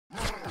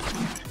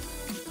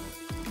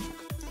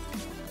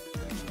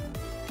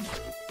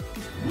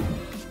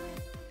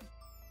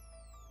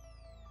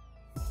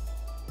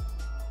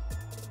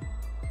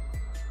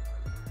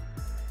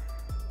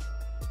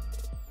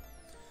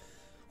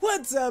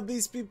What's up,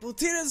 these people?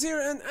 Titos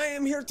here, and I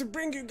am here to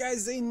bring you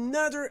guys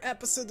another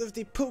episode of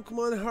the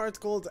Pokemon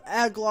Heart Gold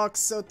Egglocke.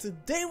 So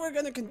today we're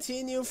gonna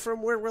continue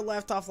from where we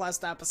left off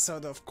last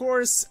episode, of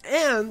course,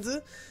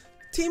 and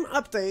team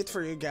update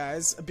for you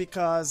guys,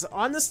 because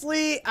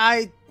honestly,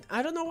 I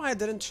don't know why I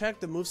didn't check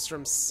the moves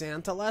from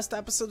Santa last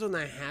episode when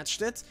I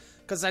hatched it,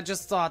 because I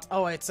just thought,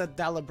 oh, it's a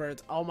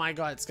Delibird, oh my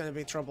god, it's gonna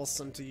be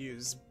troublesome to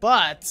use,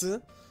 but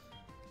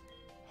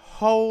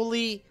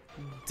holy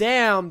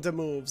damn, the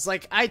moves.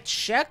 Like, I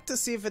checked to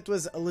see if it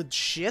was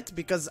legit,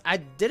 because I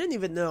didn't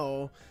even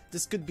know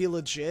this could be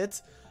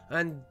legit,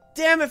 and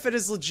damn if it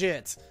is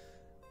legit.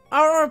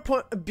 Our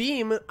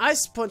Beam,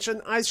 Ice Punch,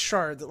 and Ice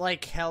Shard,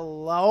 like,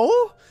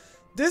 hello?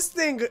 This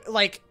thing,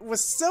 like,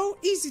 was so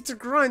easy to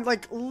grind,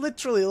 like,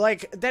 literally,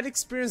 like, that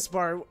experience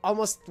bar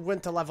almost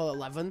went to level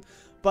 11,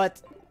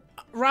 but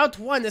Route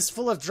 1 is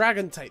full of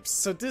dragon types,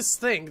 so this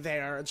thing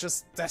there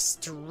just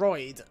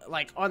destroyed,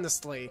 like,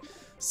 honestly.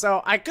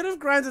 So I could have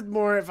grinded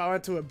more if I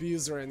went to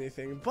abuse or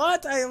anything,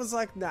 but I was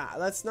like, nah,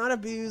 let's not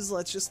abuse,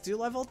 let's just do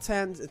level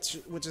 10,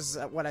 which is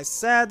what I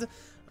said,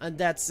 and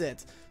that's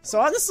it. So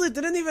honestly, it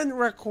didn't even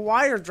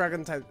require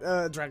dragon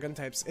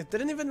types, it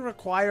didn't even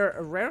require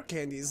rare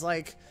candies.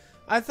 Like,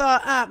 I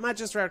thought, I might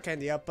just rare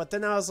candy up, but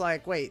then I was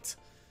like, wait,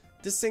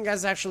 this thing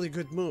has actually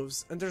good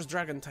moves, and there's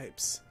dragon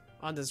types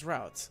on this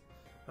route.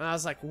 And I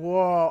was like,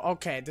 whoa,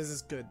 okay, this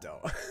is good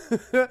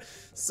though.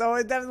 So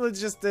I definitely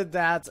just did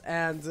that,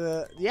 and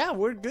yeah,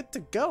 we're good to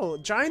go.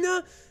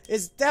 Jaina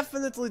is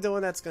definitely the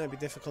one that's going to be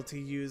difficult to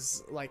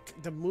use.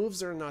 Like, the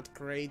moves are not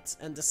great,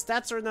 and the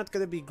stats are not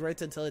going to be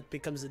great until it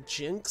becomes a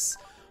Jinx.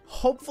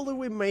 Hopefully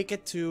we make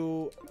it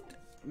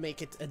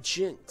a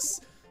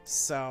Jinx.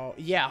 So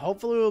yeah,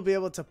 hopefully we'll be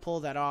able to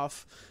pull that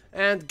off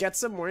and get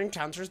some more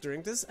encounters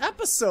during this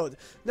episode.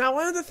 Now,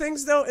 one of the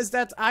things though is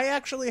that I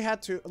actually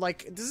had to,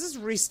 like, this is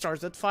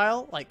restarted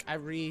file, like I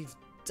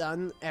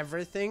redone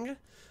everything,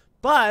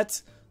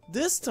 but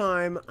this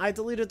time I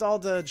deleted all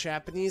the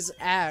Japanese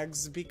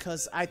eggs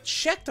because I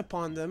checked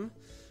upon them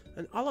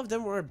and all of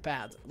them were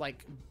bad,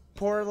 like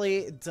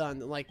poorly done,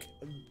 like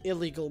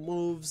illegal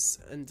moves,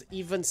 and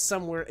even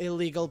some were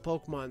illegal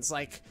Pokemons.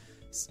 Like,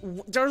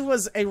 there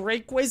was a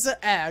Rayquaza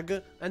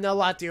egg and a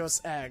Latios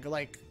egg,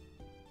 like,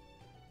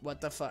 what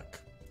the fuck?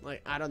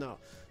 Like, I don't know.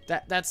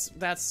 That's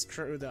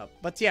screwed up.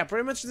 But yeah,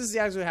 pretty much this is the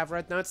eggs we have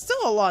right now. It's still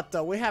a lot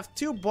though. We have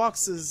 2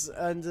 boxes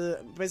and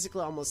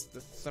basically almost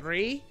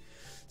 3.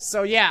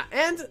 So yeah,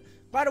 and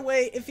by the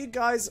way, if you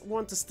guys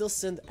want to still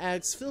send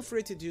eggs, feel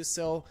free to do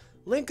so.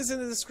 Link is in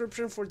the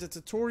description for the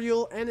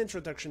tutorial and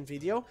introduction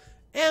video.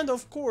 And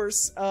of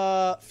course,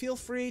 feel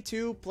free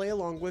to play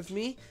along with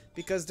me,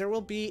 because there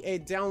will be a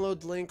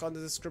download link on the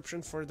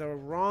description for the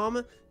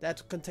ROM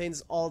that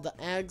contains all the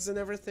eggs and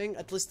everything,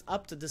 at least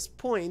up to this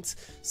point.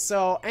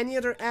 So any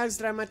other eggs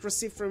that I might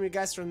receive from you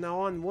guys from now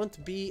on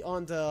won't be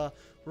on the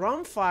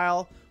ROM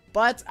file,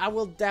 but I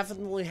will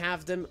definitely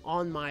have them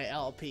on my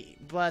LP.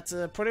 But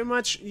pretty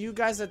much you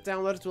guys that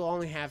download it will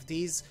only have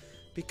these,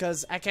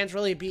 because I can't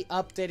really be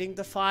updating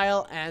the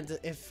file, and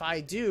if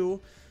I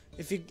do,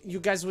 if you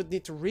guys would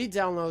need to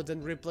re-download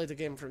and replay the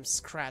game from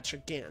scratch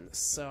again,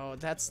 so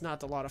that's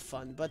not a lot of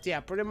fun. But yeah,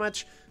 pretty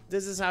much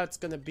this is how it's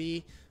gonna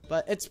be,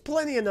 but it's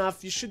plenty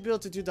enough. You should be able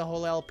to do the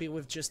whole LP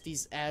with just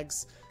these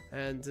eggs,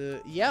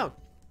 and yeah,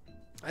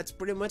 that's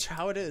pretty much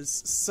how it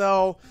is.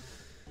 So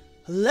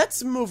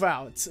let's move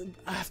out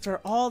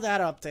after all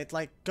that update.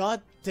 Like,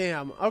 god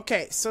damn.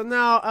 Okay, so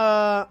now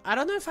I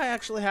don't know if I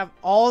actually have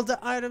all the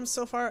items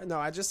so far. No,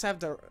 I just have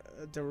the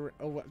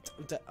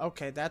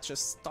okay, that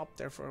just stopped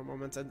there for a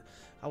moment. And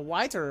a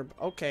white herb,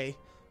 okay,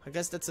 I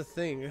guess that's a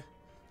thing.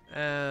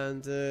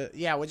 And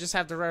yeah, we just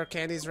have the rare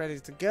candies ready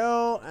to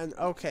go. And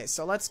okay,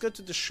 so let's go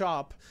to the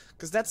shop,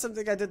 because that's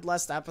something I did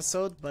last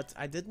episode, but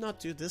I did not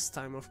do this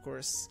time, of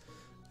course.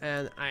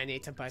 And I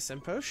need to buy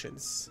some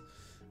potions.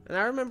 And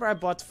I remember I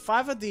bought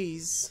 5 of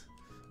these,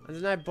 and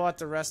then I bought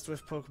the rest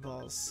with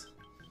Pokeballs.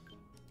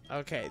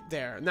 Okay,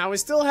 there. Now we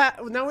still have,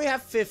 now we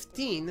have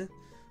 15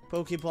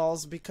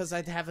 Pokeballs, because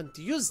I haven't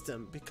used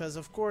them, because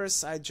of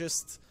course I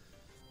just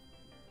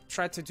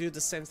tried to do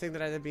the same thing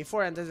that I did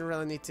before and didn't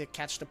really need to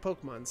catch the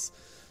Pokemons.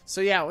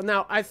 So yeah,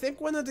 now I think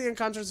one of the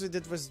encounters we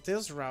did was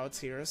this route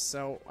here,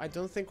 so I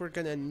don't think we're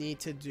gonna need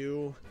to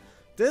do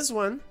this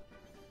one.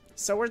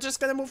 So we're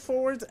just gonna move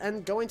forward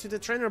and go into the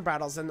trainer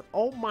battles. And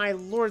oh my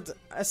lord,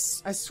 I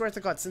swear to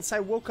god, since I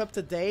woke up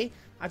today,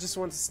 I just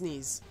want to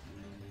sneeze.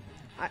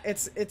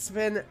 It's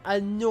been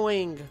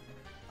annoying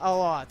a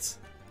lot.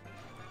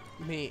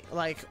 Me,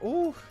 like,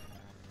 ooh,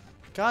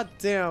 god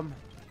damn.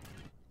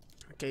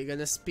 Okay, you're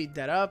gonna speed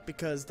that up,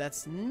 because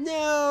that's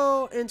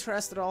no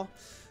interest at all.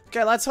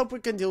 Okay, let's hope we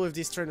can deal with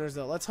these trainers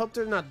though. Let's hope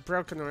they're not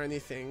broken or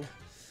anything.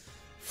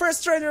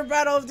 First trainer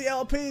battle of the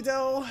LP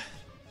though.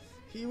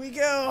 Here we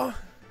go.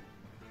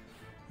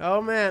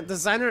 Oh man,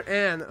 Designer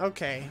Ann,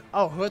 okay.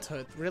 Oh, Hoot,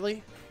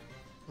 really?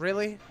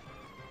 Really?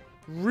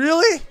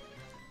 Really?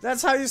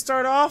 That's how you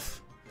start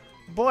off?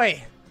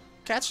 Boy,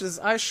 catch this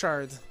Ice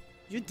Shard.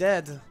 You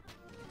dead.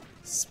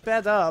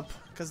 Sped up,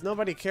 because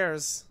nobody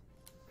cares.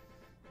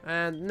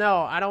 And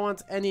no, I don't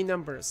want any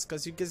numbers,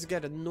 because you guys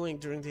get annoying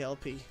during the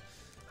LP.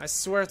 I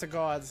swear to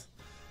God.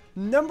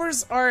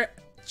 Numbers are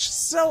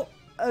so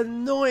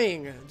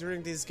annoying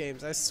during these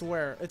games, I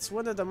swear. It's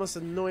one of the most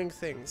annoying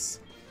things.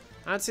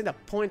 I don't see the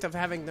point of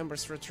having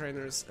numbers for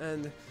trainers.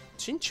 And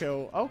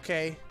Chincho,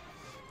 okay.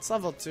 It's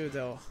level 2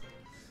 though.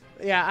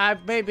 Yeah,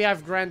 maybe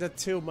I've grinded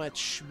too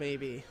much,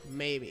 maybe.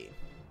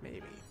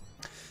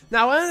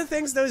 Now, one of the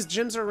things, those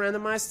gyms are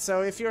randomized,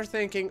 so if you're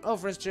thinking, oh,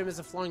 first gym is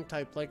a flying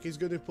type, like, he's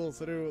gonna pull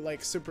through,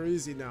 like, super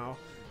easy now.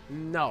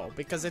 No,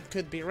 because it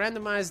could be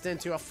randomized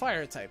into a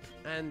fire type,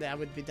 and I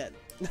would be dead.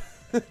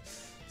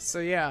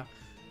 So, yeah.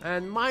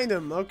 And mine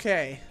him,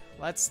 okay.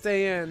 Let's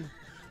stay in.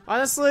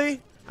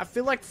 Honestly, I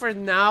feel like for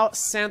now,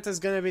 Santa's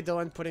gonna be the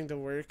one putting the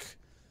work.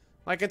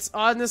 Like, it's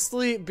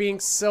honestly being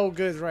so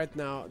good right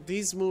now.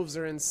 These moves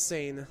are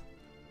insane.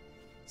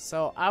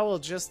 So, I will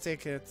just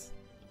take it.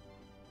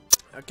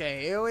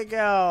 Okay, here we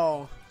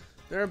go.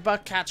 They're a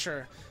bug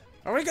catcher.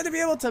 Are we gonna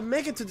be able to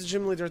make it to the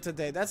gym leader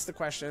today? That's the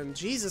question.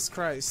 Jesus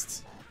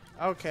Christ.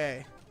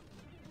 Okay.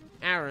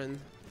 Aaron.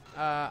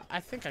 I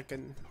think I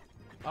can...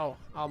 Oh,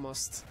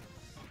 almost.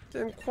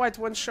 Didn't quite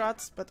one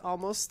shot, but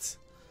almost.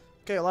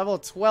 Okay, level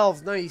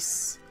 12.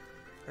 Nice.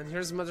 And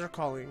here's Mother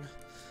calling.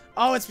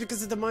 Oh, it's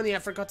because of the money. I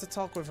forgot to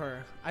talk with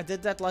her. I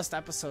did that last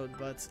episode,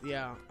 but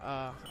yeah.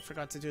 I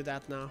forgot to do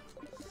that now.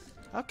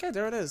 Okay,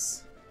 there it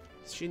is.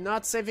 She's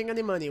not saving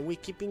any money. We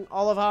keeping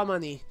all of our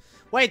money.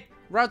 Wait,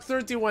 Route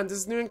 31. This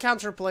is new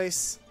encounter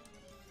place.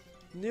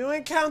 New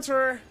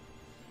encounter.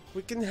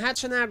 We can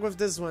hatch an egg with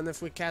this one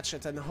if we catch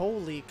it. And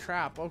holy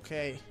crap,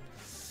 okay.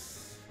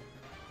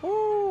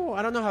 Ooh,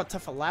 I don't know how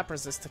tough a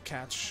Lapras is to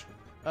catch.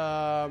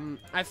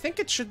 I think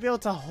it should be able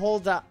to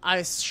hold the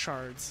ice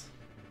shards.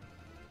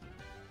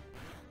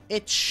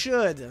 It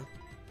should.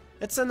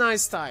 It's an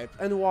ice type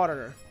and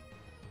water.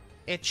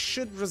 It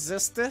should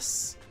resist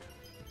this.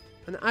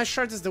 An ice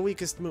shard is the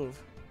weakest move.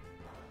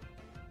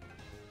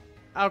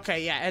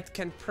 Okay, yeah, it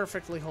can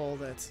perfectly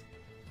hold it.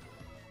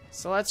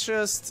 So let's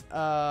just,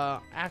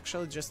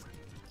 actually just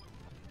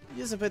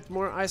use a bit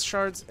more ice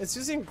shards. It's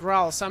using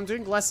Growl, so I'm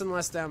doing less and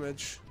less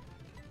damage.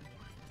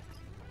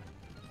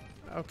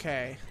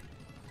 Okay.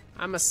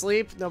 I'm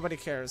asleep, nobody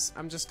cares.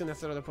 I'm just gonna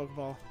throw the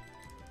Pokeball.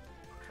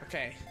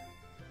 Okay.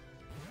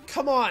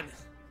 Come on!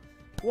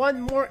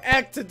 One more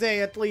egg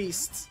today, at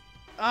least.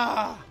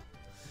 Ah!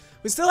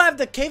 We still have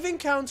the cave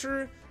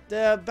encounter,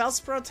 the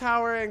Bellsprout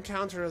Tower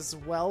encounter as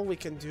well. We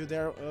can do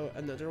there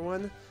another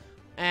one.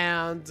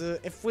 And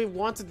if we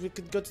wanted, we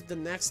could go to the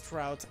next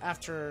route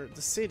after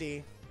the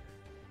city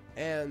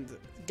and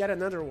get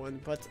another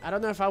one. But I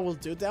don't know if I will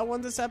do that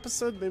one this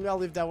episode. Maybe I'll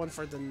leave that one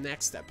for the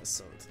next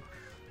episode.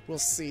 We'll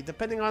see.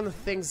 Depending on how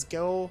things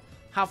go,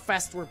 how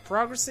fast we're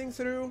progressing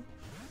through,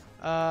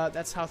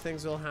 that's how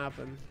things will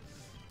happen.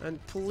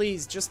 And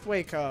please, just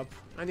wake up.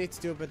 I need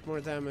to do a bit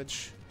more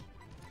damage.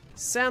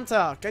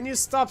 Santa, can you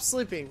stop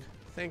sleeping?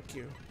 Thank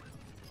you.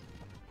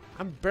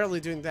 I'm barely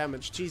doing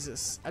damage.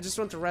 Jesus. I just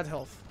want the red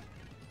health.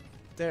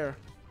 There.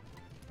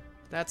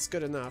 That's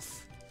good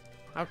enough.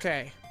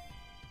 Okay.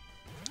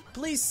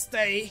 Please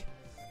stay.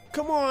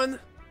 Come on.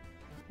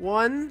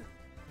 1,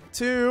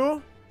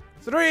 2,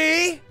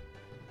 3.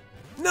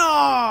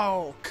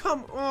 No!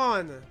 Come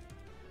on.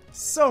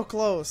 So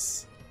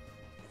close.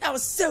 That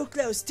was so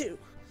close too.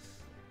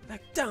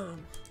 Like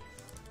dumb.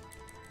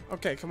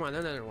 Okay, come on.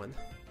 Another one.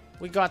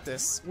 We got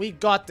this. We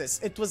got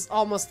this. It was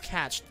almost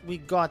catched. We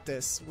got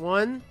this.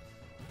 1.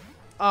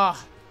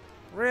 Ah,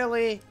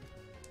 really?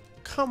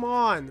 Come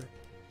on.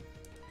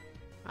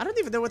 I don't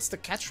even know what's the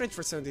catch rate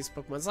for some of these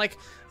Pokemon. It's like,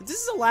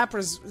 this is a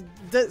Lapras.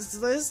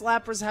 Does this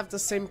Lapras have the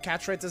same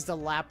catch rate as the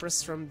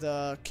Lapras from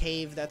the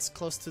cave that's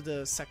close to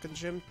the second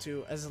gym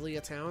to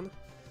Azalea Town?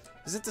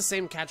 Is it the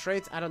same catch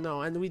rate? I don't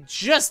know. And we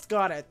just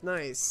got it.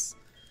 Nice.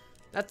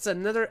 That's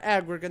another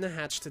egg we're gonna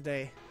hatch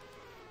today.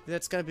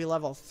 That's gonna be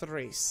level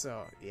 3,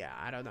 so yeah,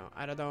 I don't know.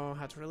 I don't know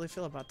how to really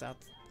feel about that.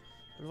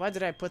 And why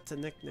did I put the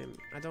nickname?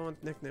 I don't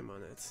want nickname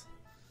on it.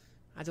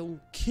 I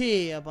don't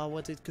care about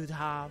what it could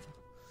have.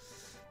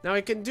 Now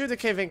we can do the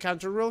cave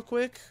encounter real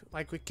quick.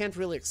 Like, we can't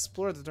really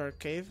explore the dark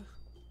cave.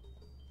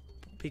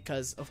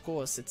 Because, of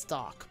course, it's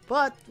dark.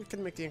 But we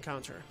can make the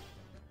encounter.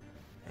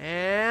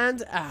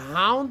 And a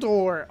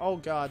Houndour. Oh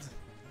god.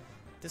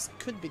 This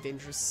could be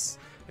dangerous.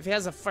 If he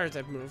has a fire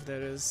type move,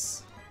 that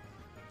is.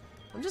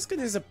 I'm just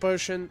gonna use a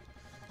potion.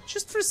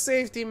 Just for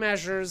safety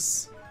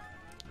measures.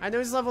 I know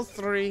he's level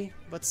 3,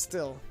 but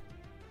still.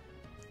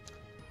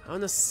 I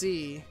wanna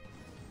see.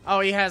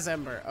 Oh, he has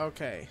Ember.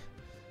 Okay.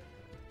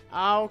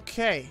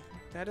 Okay.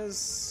 That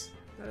is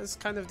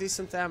kind of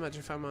decent damage,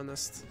 if I'm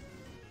honest.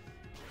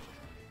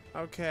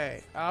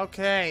 Okay.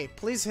 Okay.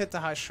 Please hit the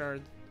high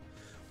shard.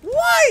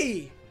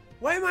 Why?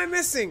 Why am I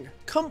missing?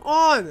 Come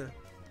on.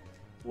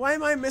 Why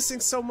am I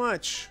missing so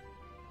much?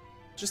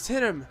 Just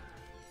hit him.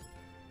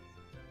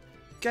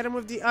 Get him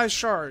with the eye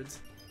shard.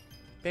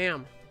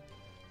 Bam.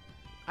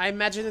 I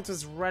imagine it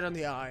was right on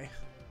the eye.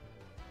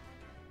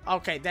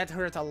 Okay, that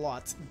hurt a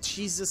lot.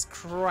 Jesus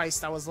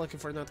Christ, I was looking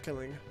for not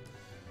killing.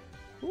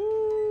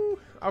 Woo.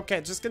 Okay,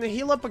 just gonna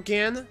heal up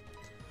again.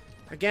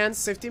 Again,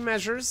 safety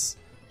measures.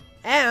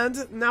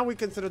 And now we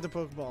can throw the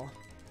Pokeball.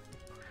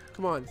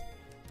 Come on.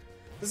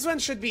 This one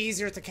should be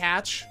easier to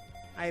catch,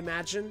 I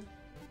imagine.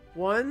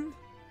 1,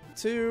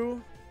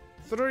 2,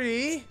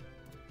 3.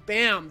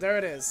 Bam, there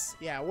it is.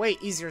 Yeah, way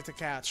easier to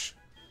catch.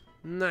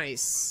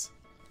 Nice.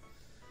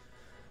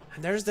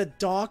 And there's the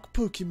dog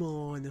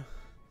Pokemon.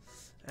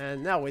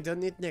 And now we don't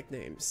need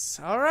nicknames.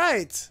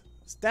 Alright.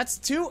 That's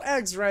 2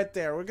 eggs right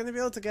there. We're gonna be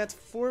able to get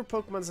 4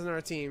 Pokemons on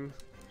our team.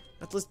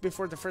 At least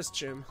before the first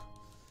gym.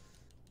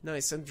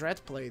 Nice, and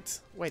Dread Plate.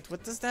 Wait,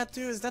 what does that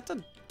do? Is that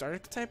the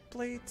Dark type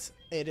plate?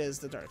 It is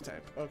the Dark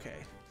type. Okay.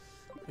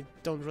 We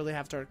don't really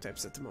have Dark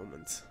types at the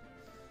moment.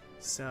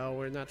 So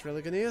we're not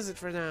really gonna use it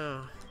for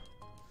now.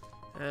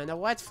 And a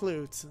White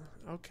Flute.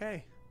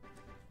 Okay.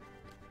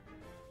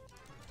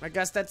 I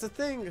guess that's a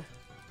thing.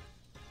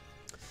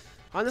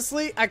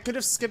 Honestly, I could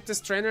have skipped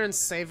this trainer and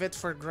save it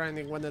for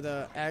grinding one of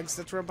the eggs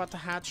that we're about to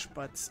hatch,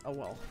 but oh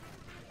well.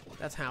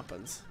 That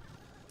happened.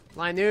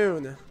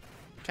 Linoon.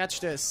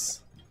 Catch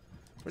this.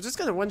 We're just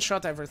gonna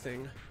one-shot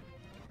everything.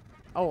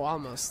 Oh,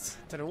 almost.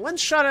 Didn't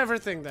one-shot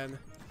everything then.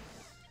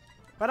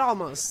 But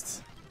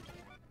almost.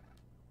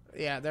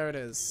 Yeah, there it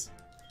is.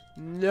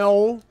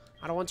 No.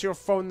 I don't want your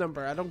phone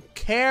number. I don't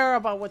care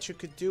about what you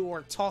could do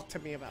or talk to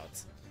me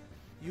about.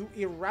 You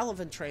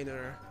irrelevant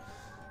trainer.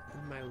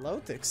 And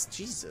Milotics.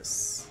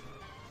 Jesus.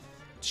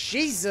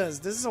 Jesus.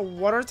 This is a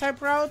water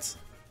type route?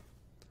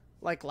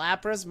 Like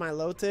Lapras,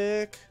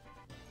 Milotic.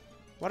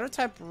 Water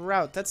type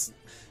route.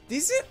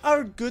 These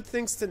are good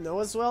things to know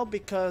as well,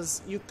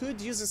 because you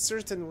could use a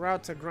certain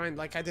route to grind,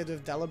 like I did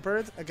with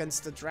Delibird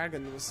against the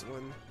Dragon's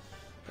one.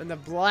 And the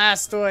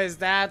Blastoise,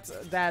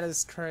 that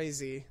is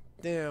crazy.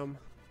 Damn.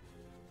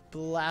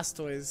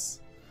 Blastoise.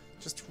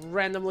 Just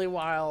randomly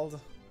wild.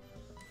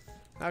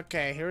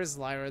 Okay, here is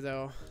Lyra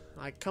though.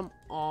 Like, come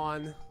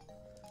on.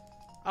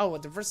 Oh,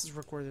 the verse is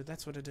recorded,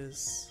 that's what it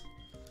is.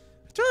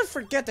 I totally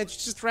forget that you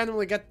just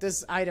randomly get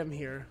this item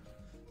here.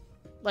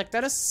 Like,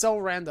 that is so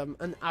random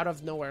and out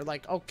of nowhere.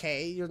 Like,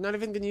 okay, you're not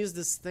even gonna use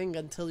this thing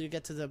until you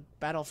get to the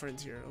battle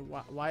frontier.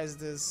 Why is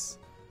this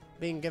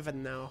being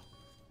given now?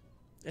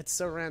 It's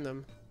so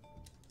random.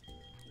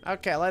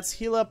 Okay, let's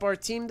heal up our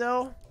team,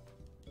 though.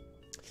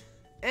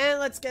 And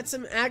let's get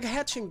some egg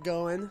hatching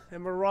going.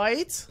 Am I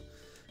right?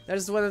 That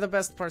is one of the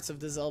best parts of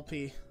this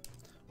LP.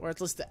 Or at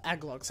least the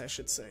Egglocks, I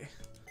should say.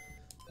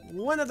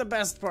 One of the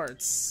best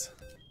parts.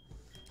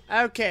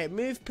 Okay,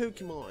 move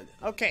Pokemon.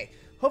 Okay.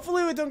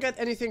 Hopefully we don't get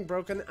anything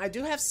broken. I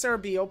do have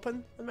Cerebi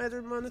open on my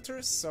other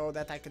monitors so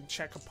that I can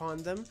check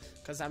upon them,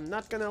 because I'm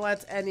not gonna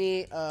let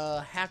any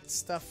hacked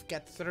stuff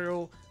get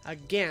through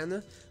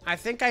again. I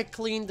think I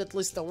cleaned at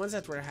least the ones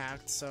that were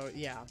hacked, so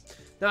yeah.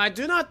 Now I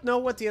do not know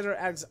what the other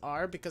eggs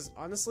are, because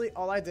honestly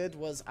all I did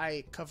was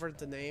I covered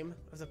the name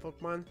of the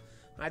Pokemon.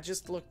 I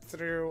just looked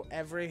through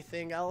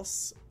everything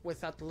else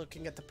without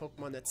looking at the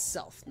Pokemon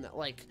itself. Not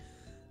like,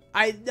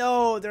 I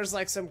know there's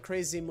like some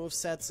crazy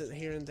movesets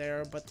here and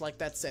there, but like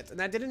that's it.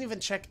 And I didn't even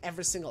check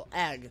every single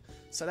egg,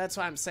 so that's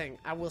why I'm saying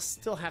I will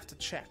still have to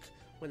check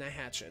when I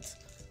hatch it.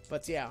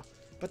 But yeah,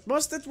 but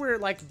most that were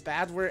like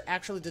bad were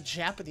actually the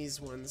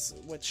Japanese ones,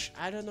 which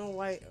I don't know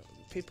why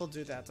people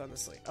do that,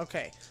 honestly.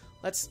 Okay,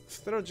 let's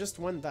throw just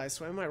one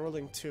dice. Why am I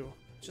rolling 2?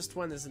 Just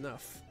one is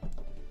enough.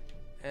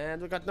 And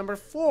we got number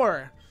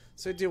 4.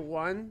 So we do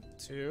 1,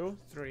 2,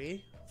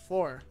 3,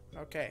 4.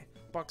 Okay,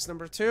 box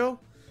number 2.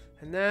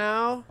 And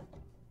now,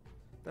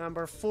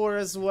 number 4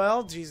 as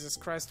well. Jesus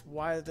Christ,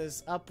 why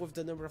is up with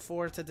the number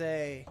 4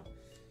 today?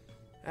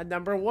 And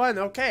number 1,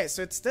 okay,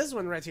 so it's this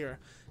one right here.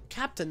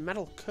 Captain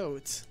Metal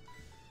Coat.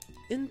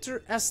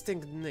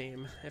 Interesting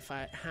name, if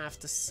I have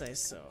to say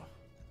so.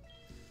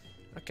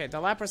 Okay, the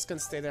Lapras can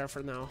stay there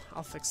for now.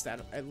 I'll fix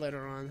that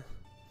later on.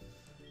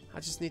 I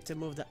just need to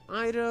move the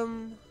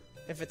item,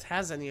 if it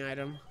has any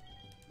item.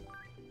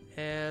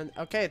 And,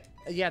 okay,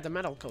 yeah, the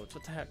Metal Coat,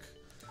 what the heck.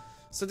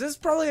 So this is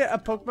probably a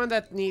Pokemon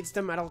that needs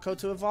the Metal Coat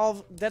to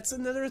evolve. That's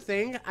another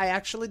thing. I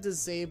actually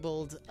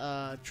disabled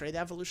trade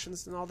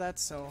evolutions and all that,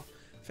 so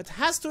if it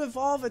has to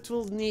evolve, it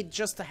will need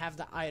just to have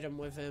the item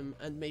with him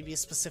and maybe a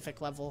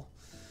specific level.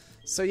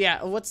 So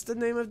yeah, what's the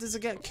name of this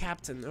again?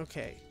 Captain,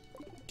 okay.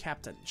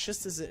 Captain,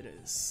 just as it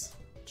is.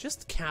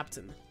 Just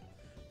Captain.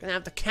 Gonna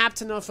have the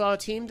captain of our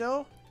team,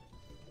 though.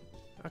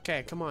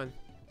 Okay, come on.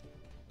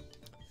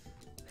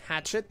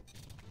 Hatch it.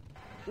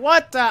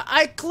 What the?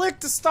 I clicked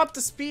to stop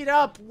the speed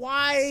up.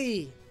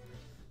 Why?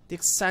 The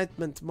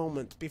excitement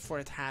moment before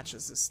it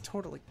hatches is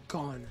totally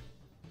gone.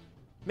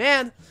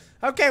 Man.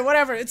 Okay,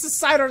 whatever. It's a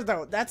cider,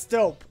 though. That's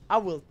dope. I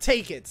will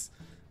take it.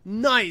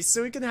 Nice.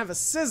 So we can have a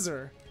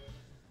scissor.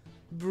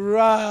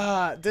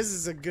 Bruh. This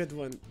is a good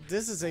one.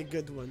 This is a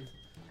good one.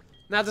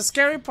 Now, the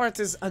scary part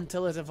is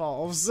until it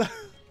evolves.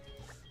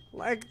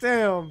 Like,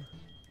 damn.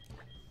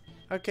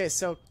 Okay,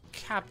 so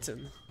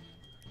Captain.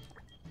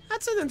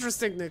 That's an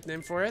interesting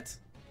nickname for it.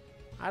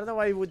 I don't know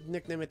why you would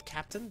nickname it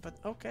Captain, but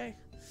okay.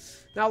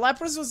 Now,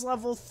 Lapras was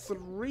level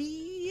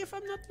 3, if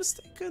I'm not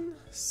mistaken.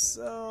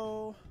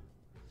 So,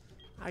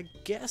 I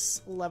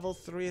guess level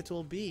 3 it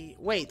will be.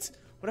 Wait,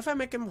 what if I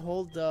make him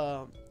hold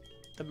the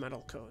the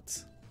metal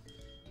coat.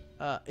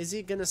 Is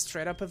he gonna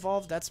straight up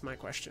evolve? That's my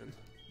question.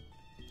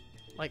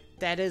 Like,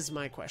 that is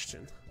my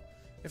question.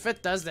 If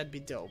it does, that'd be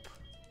dope.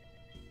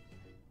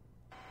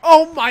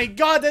 Oh my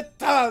god, it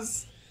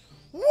does!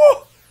 Woo!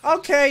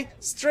 Okay,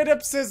 straight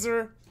up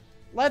scissor.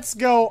 Let's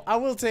go. I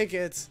will take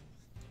it.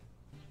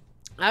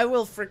 I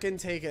will freaking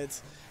take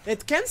it.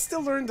 It can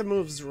still learn the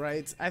moves,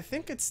 right? I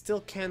think it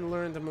still can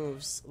learn the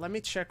moves. Let me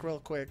check real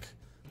quick.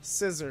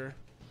 Scissor.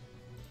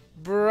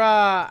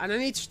 Bruh. And I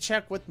need to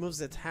check what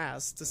moves it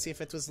has to see if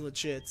it was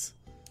legit.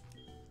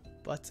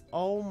 But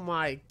oh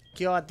my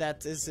god,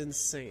 that is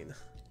insane.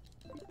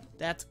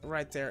 That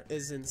right there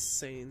is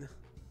insane.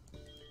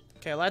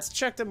 Okay, let's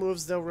check the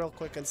moves though real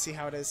quick and see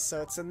how it is.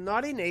 So it's a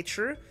Naughty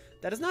Nature.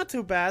 That is not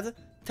too bad.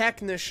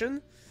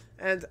 Technician.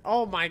 And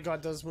oh my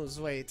god, those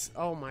moves, wait.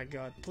 Oh my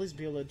god, please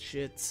be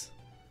legit.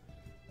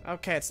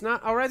 Okay, it's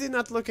not already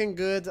not looking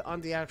good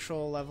on the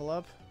actual level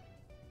up.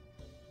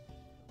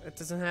 It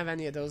doesn't have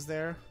any of those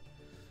there.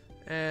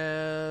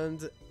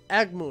 And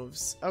egg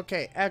moves.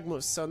 Okay, egg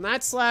moves. So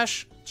Night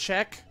Slash,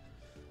 check.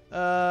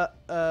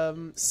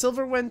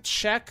 Silver Wind,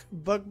 check.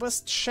 Bug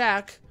Bust,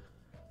 check.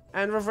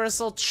 And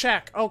Reversal,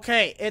 check.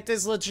 Okay, it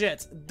is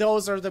legit.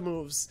 Those are the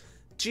moves.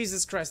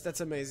 Jesus Christ,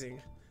 that's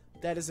amazing.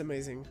 That is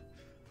amazing.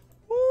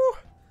 Woo.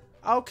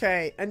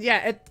 Okay, and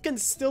yeah, it can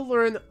still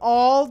learn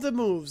all the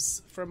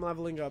moves from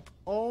leveling up.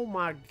 Oh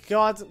my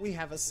god, we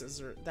have a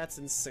scissor. That's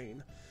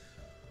insane.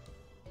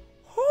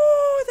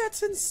 Oh,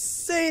 that's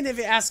insane if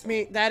you ask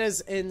me. That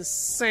is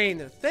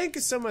insane. Thank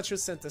you so much who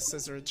sent the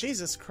scissor.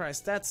 Jesus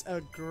Christ, that's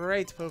a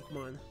great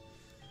Pokemon.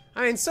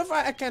 I mean, so far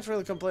I can't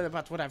really complain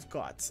about what I've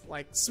got.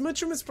 Like,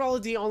 Smoochum is probably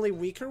the only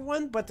weaker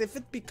one, but if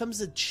it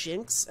becomes a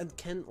Jinx and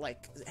can,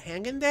 like,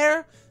 hang in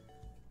there,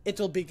 it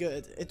will be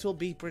good. It will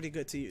be pretty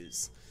good to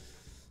use.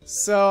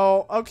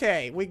 So,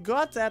 okay, we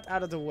got that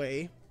out of the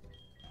way.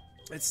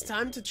 It's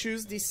time to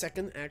choose the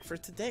second egg for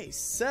today.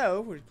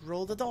 So, we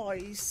roll the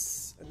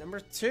dice. And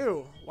number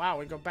 2. Wow,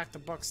 we go back to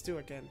box 2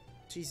 again.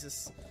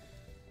 Jesus.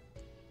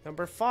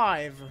 Number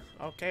 5.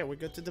 Okay, we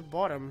go to the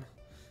bottom.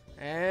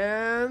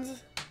 And...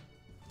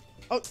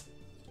 oh,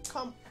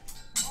 come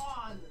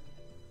on.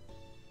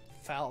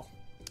 Fell.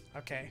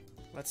 Okay,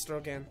 let's throw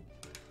again.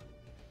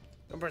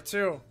 Number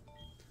 2.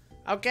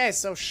 Okay,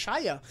 so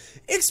Shia.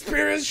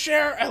 Experience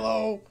share,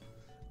 hello.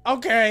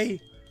 Okay.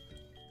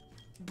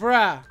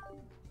 Bruh.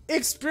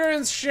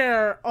 Experience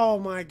share. Oh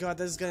my god,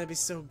 this is gonna be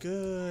so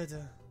good.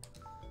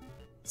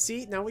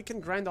 See, now we can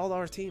grind all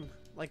our team.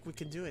 Like, we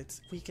can do it.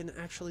 We can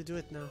actually do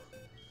it now.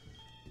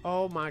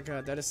 Oh my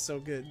god, that is so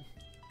good.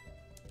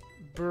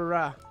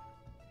 Bruh.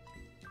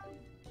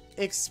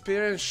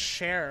 Experience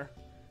share.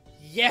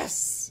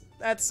 Yes!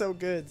 That's so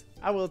good.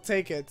 I will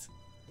take it.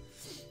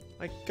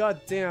 Like,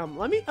 goddamn.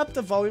 Let me up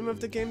the volume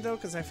of the game, though,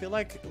 because I feel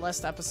like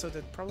last episode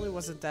it probably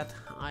wasn't that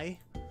high.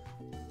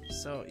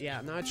 So,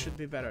 yeah, now it should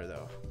be better,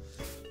 though.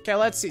 Okay,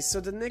 let's see.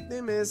 So, the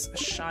nickname is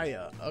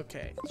Shia.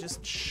 Okay,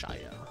 just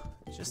Shia.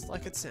 Just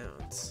like it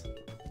sounds.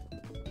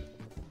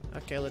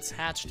 Okay, let's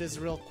hatch this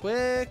real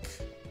quick.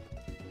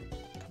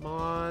 Come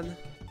on.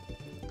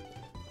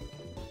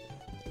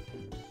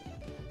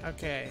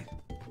 Okay.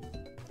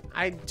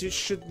 I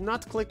should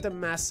not click the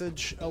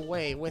message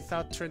away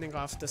without turning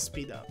off the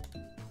speed up.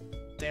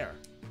 There.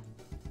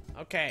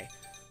 Okay.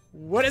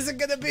 What is it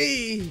gonna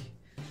be?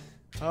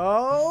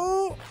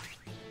 Oh!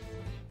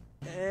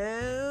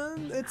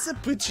 And it's a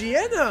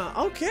Poochyena.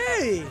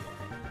 Okay.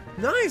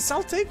 Nice,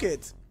 I'll take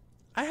it.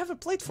 I have a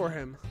plate for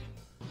him.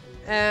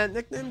 And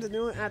nickname the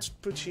new hatched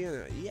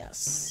Poochyena. Yes,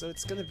 so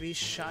it's gonna be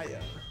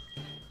Shia.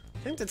 I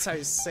think that's how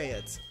you say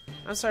it.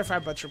 I'm sorry if I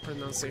butcher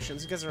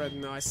pronunciations. You guys already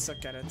know I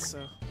suck at it,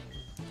 so...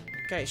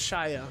 Okay,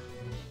 Shia.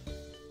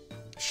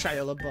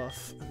 Shia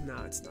LaBeouf.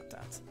 No, it's not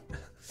that.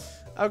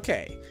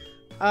 Okay.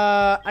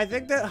 I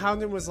think that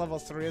Houndoom was level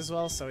 3 as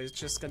well, so he's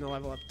just gonna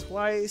level up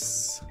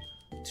twice.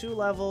 2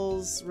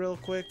 levels, real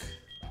quick.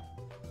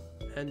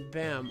 And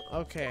bam.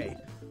 Okay.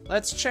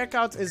 Let's check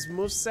out his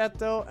moveset,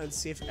 though, and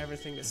see if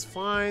everything is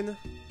fine.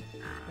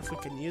 If we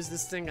can use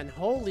this thing, and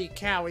holy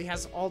cow, he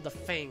has all the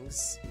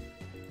fangs.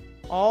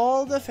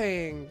 All the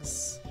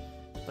fangs.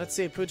 Let's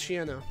see,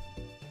 Poochyena.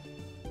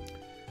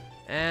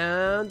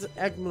 And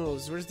egg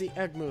moves. Where's the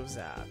egg moves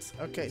at?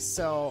 Okay,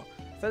 so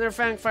Thunder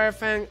Fang, Fire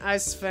Fang,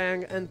 Ice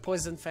Fang, and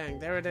Poison Fang.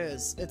 There it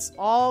is. It's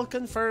all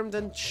confirmed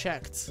and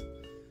checked.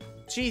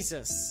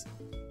 Jesus.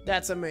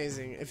 That's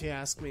amazing, if you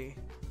ask me.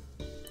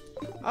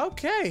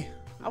 Okay,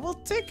 I will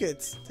take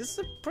it. This is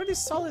a pretty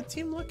solid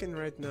team looking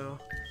right now.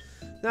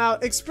 Now,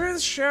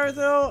 experience share,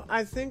 though,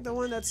 I think the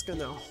one that's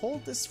gonna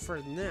hold this for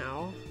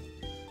now,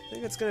 I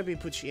think it's gonna be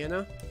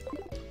Poochyena.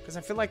 Because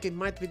I feel like it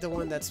might be the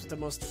one that's the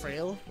most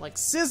frail. Like,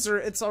 Scissor,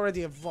 it's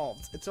already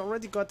evolved. It's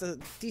already got a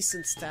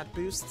decent stat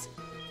boost.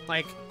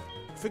 Like,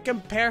 if we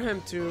compare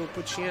him to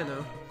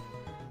Poochyena...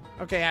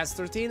 Okay, it has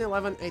 13,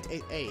 11, 8,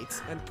 8,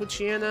 8. And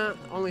Poochyena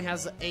only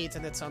has 8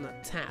 and it's on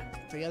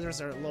attack. The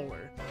others are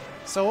lower.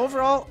 So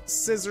overall,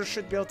 Scissor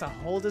should be able to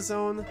hold his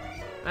own.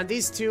 And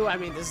these two, I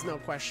mean, there's no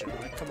question.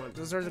 Like, come on,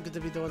 those are going to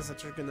be the ones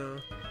that are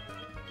gonna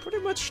pretty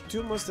much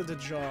do most of the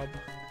job.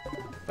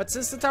 But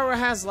since the tower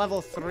has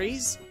level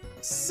 3s,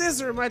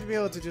 Scissor might be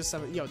able to do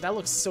something. Yo, that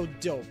looks so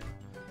dope.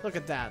 Look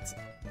at that.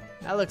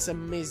 That looks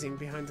amazing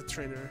behind the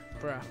trainer.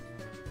 Bruh.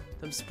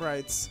 Them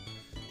sprites.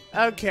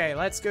 Okay,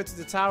 let's go to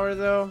the tower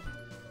though.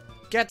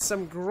 Get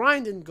some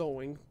grinding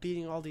going,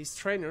 beating all these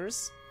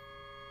trainers.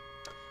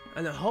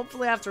 And then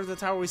hopefully after the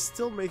tower we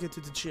still make it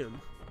to the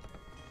gym.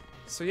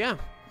 So yeah.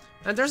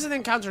 And there's an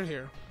encounter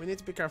here. We need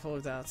to be careful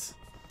with that.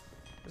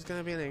 There's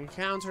gonna be an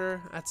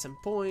encounter at some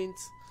point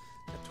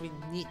that we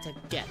need to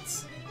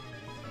get.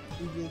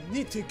 We will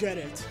need to get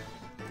it.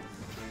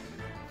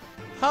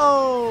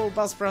 Oh,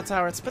 Bellsprout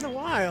Tower, it's been a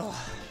while.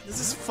 This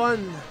is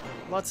fun.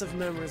 Lots of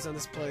memories on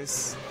this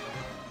place.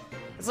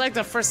 It's like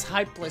the first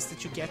hype place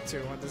that you get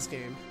to on this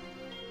game.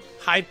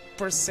 Hype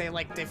per se,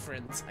 like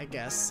different, I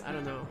guess. I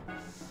don't know.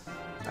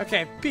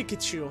 Okay,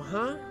 Pikachu,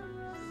 huh?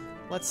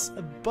 Let's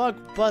bug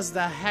buzz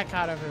the heck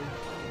out of him.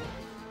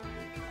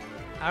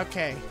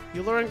 Okay,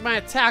 you're lowering my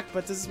attack,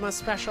 but this is my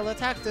special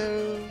attack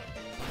though.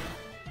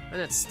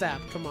 And it's stab,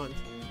 come on.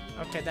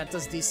 Okay, that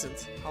does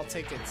decent. I'll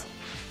take it.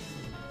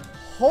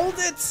 Hold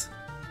it!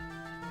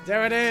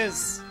 There it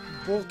is!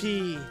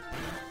 Bulky.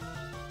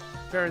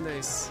 Very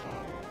nice.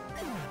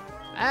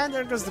 And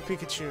there goes the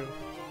Pikachu.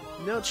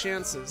 No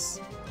chances.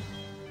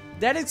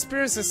 That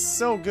experience is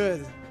so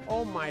good.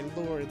 Oh my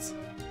lord.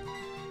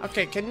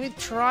 Okay, can we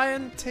try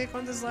and take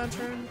on this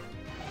lantern?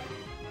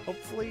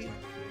 Hopefully.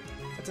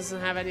 It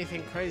doesn't have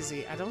anything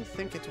crazy. I don't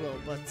think it will,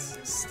 but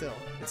still,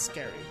 it's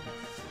scary.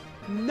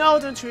 No,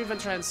 don't you even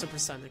try and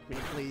supersonic me,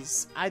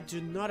 please. I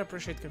do not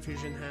appreciate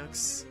confusion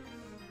hacks.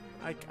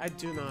 I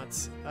do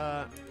not.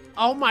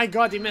 Oh my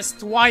god, he missed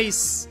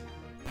twice!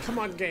 Come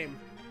on, game.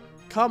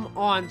 Come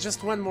on,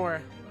 just one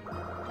more.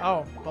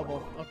 Oh,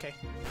 bubble. Okay.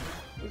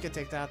 We can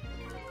take that.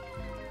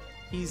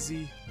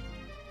 Easy.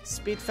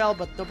 Speed fell,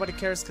 but nobody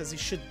cares because he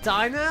should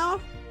die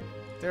now.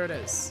 There it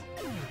is.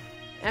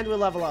 And we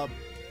level up.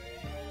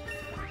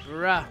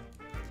 Bruh.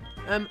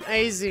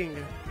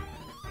 Amazing.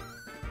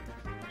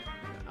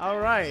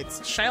 Alright.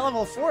 Shy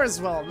level 4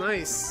 as well.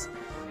 Nice.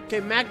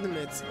 Okay,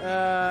 Magnemite.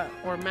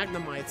 Or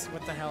Magnemite.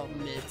 What the hell?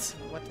 Mit.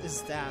 What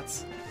is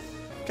that?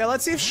 Okay,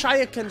 let's see if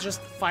Shia can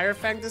just Fire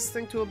Fang this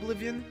thing to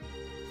oblivion.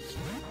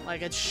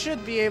 Like, it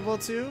should be able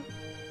to.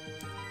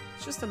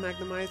 It's just a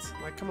Magnemite.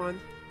 Like, come on.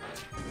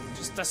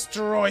 Just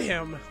destroy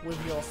him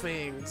with your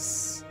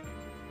fangs.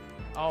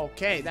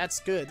 Okay, that's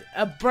good.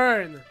 A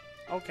burn.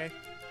 Okay.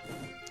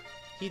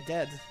 He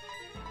dead.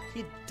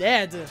 He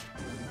dead.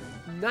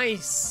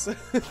 Nice.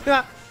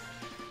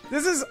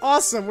 This is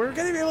awesome. We're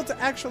gonna be able to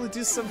actually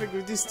do something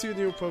with these two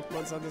new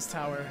Pokemons on this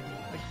tower.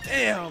 Like,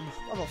 damn.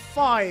 Level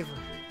 5.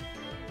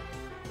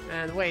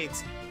 And wait.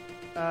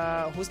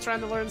 Who's trying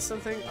to learn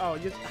something? Oh,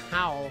 you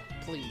Howl,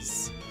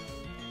 please.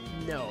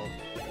 No.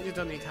 You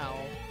don't need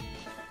Howl.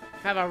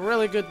 Have a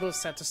really good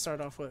moveset to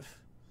start off with.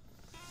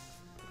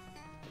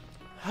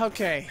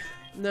 Okay.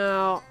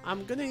 Now,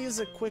 I'm gonna use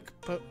a quick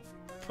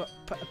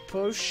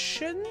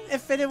potion,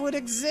 if it would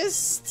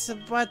exist,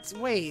 but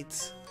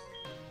wait.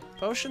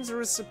 Potions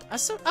are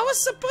I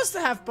was supposed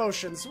to have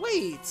potions,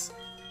 wait!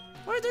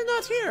 Why are they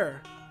not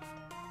here?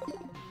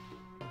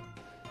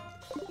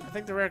 I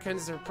think the rare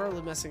candies are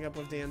probably messing up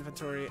with the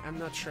inventory. I'm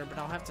not sure, but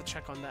I'll have to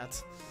check on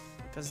that.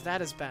 Because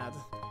that is bad.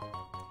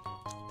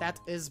 That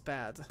is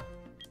bad.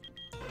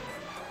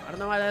 I don't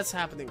know why that's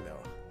happening, though.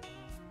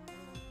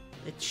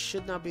 It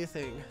should not be a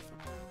thing.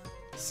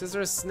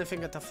 Scissor is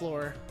sniffing at the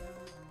floor.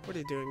 What are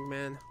you doing,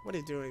 man? What are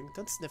you doing?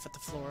 Don't sniff at the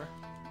floor.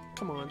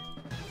 Come on.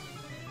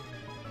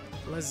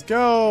 Let's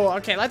go!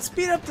 Okay, let's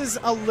speed up this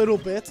a little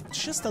bit.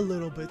 Just a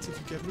little bit, if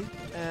you get me.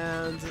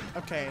 And,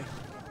 okay.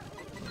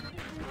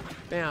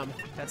 Bam.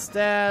 That's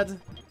dead.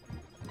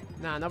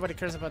 Nah, nobody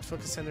cares about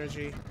focus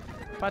energy.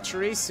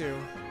 Pachirisu.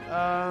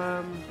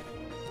 I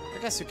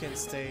guess you can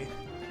stay.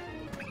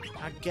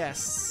 I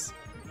guess.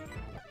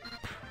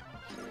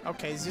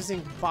 Okay, he's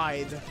using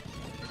Bide.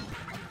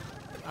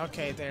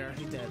 Okay, there,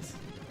 he did.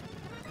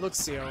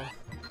 Luxio.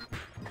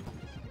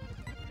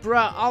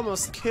 Bruh,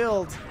 almost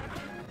killed.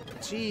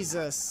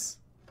 Jesus.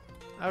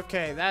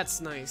 Okay,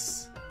 that's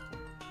nice.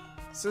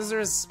 Scissor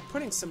is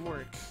putting some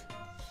work.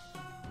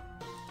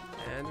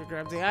 And we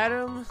grab the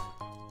item.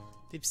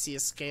 Deep Sea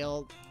is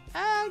scaled.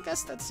 I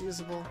guess that's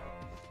usable.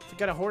 If we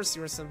got a horsey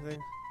or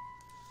something.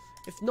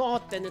 If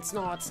not, then it's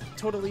not.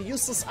 Totally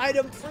useless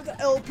item for the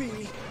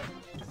LP.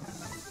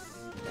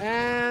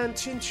 And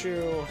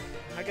Chinchu.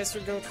 I guess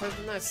we go for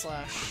the Night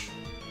Slash.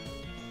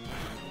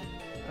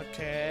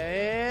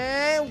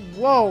 Okay.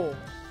 Whoa.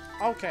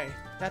 Okay.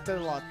 That did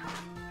a lot.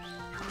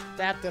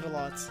 That did a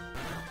lot.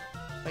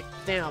 Like,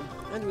 damn.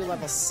 And we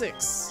level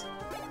 6.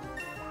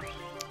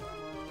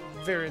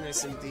 Very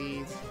nice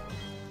indeed.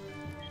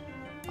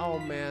 Oh,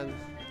 man.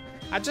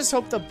 I just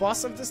hope the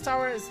boss of this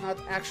tower is not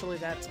actually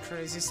that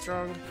crazy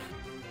strong.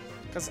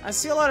 Because I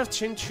see a lot of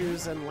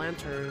Chinchus and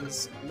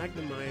Lanterns,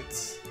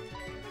 Magnemites.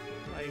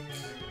 Like,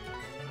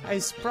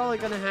 he's probably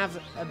gonna have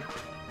a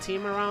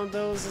team around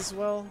those as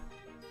well.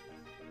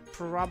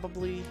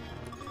 Probably.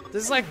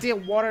 This is like the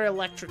water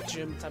electric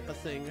gym type of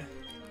thing.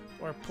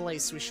 Or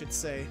place, we should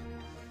say.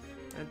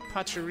 And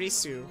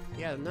Pachirisu.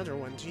 Yeah, another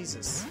one.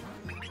 Jesus.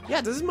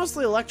 Yeah, this is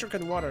mostly electric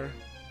and water.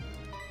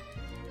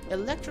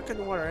 Electric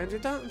and water. And you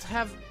don't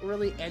have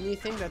really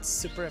anything that's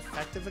super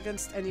effective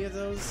against any of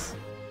those.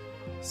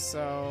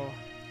 So...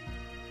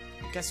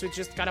 I guess we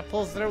just gotta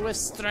pull through with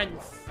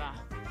strength.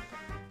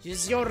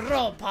 Use your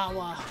raw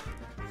power.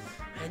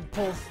 And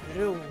pull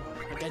through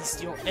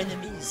against your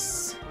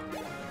enemies.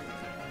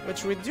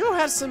 Which we do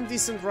have some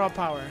decent raw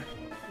power.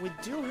 We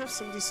do have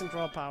some decent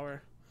raw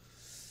power.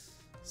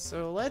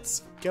 So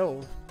let's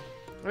go.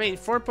 I mean,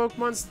 4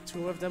 Pokemons,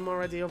 2 of them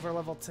already over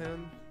level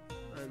 10.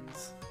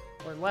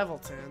 Or level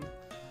 10.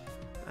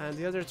 And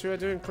the other 2 are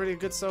doing pretty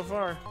good so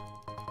far.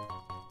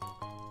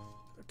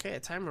 Okay, a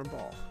timer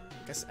ball.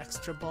 I guess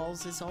extra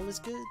balls is always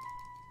good.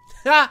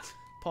 Ha!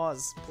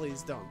 Pause,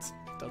 please don't.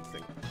 Don't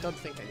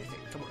think anything.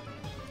 Come on.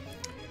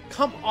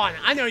 Come on,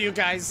 I know you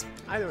guys.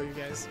 I know you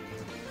guys.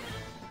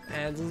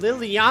 And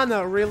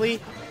Liliana, really?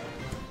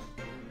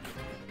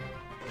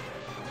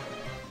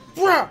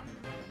 Bruh!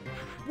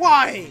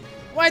 Why?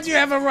 Why do you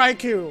have a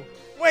Raikou?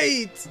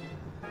 Wait!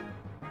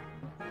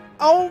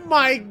 Oh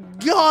my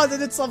god,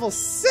 and it's level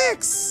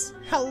 6!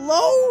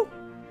 Hello?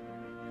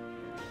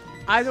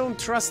 I don't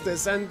trust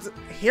this, and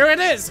here it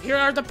is! Here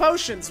are the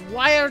potions!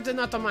 Why are they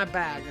not on my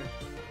bag?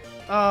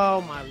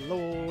 Oh my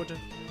lord.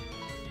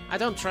 I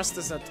don't trust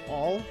this at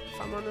all,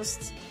 if I'm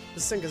honest.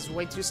 This thing is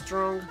way too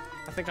strong.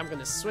 I think I'm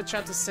gonna switch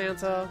out to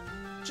Santa,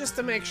 just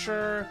to make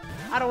sure.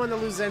 I don't want to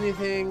lose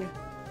anything.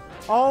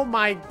 Oh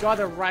my god,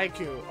 a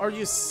Raikou. Are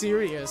you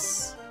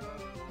serious?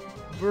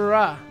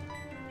 Bruh.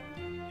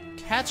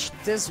 Catch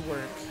this work.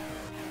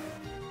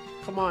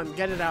 Come on,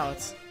 get it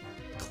out.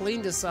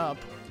 Clean this up.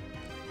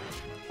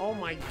 Oh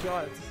my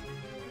god.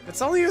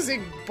 It's only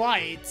using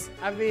Bite.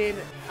 I mean,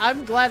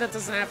 I'm glad it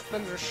doesn't have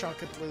Thunder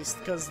Shock at least,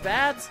 because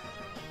that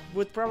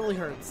would probably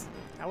hurt.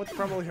 That would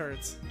probably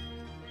hurt.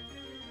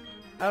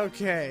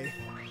 Okay.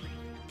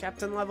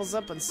 Captain levels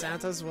up and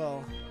Santa as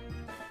well.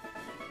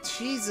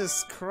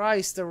 Jesus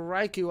Christ, the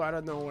Raikou out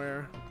of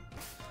nowhere.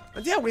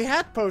 But yeah, we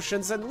had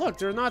potions, and look,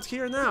 they're not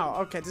here now.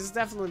 Okay, this is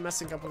definitely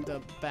messing up with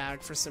the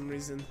bag for some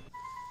reason.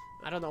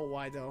 I don't know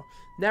why, though.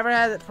 Never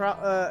had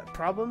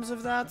problems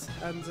with that,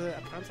 and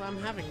apparently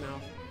I'm having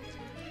now.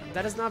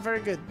 That is not very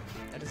good.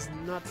 That is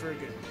not very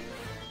good.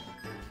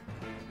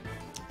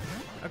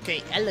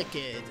 Okay,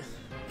 Egglocke.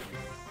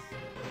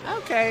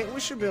 Okay, we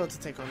should be able to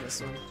take on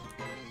this one.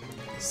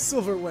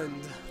 Silver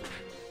Wind.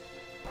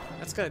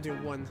 That's gonna do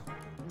 1.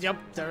 Yep,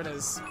 there it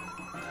is.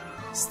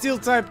 Steel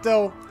type,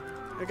 though.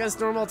 Against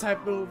normal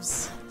type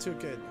moves. Too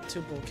good.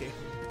 Too bulky.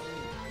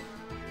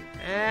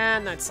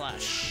 And Night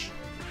Slash.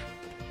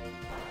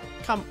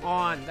 Come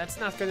on, that's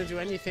not gonna do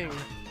anything.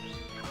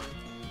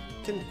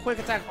 Can quick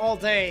attack all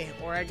day,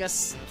 or I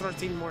guess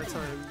 13 more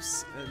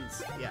times. And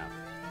yeah,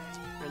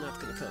 you're not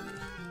gonna kill me.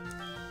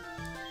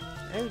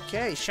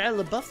 Okay, Shia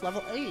LaBeouf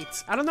level 8.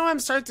 I don't know why I'm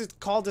starting to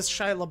call this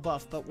Shia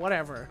LaBeouf, but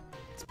whatever.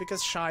 It's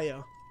because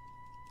Shia.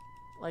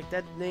 Like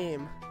that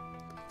name.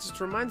 Just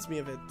reminds me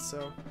of it,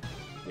 so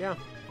yeah.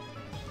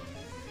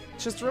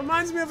 Just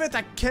reminds me of it,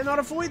 I cannot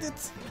avoid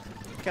it.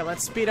 Okay,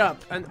 let's speed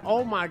up. And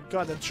oh my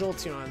god, a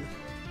Jolteon.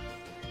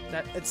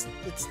 That it's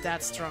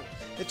that strong.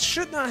 It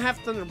should not have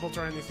Thunderbolt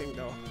or anything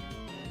though.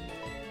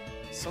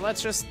 So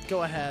let's just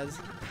go ahead.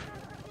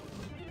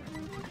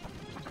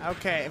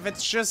 Okay, if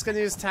it's just gonna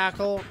use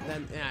Tackle,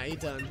 then yeah, he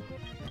done.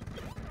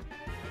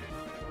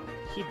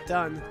 He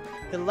done.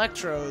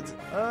 Electrode.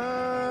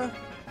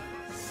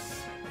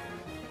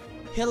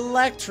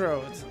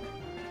 Electrode.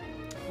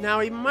 Now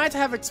he might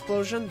have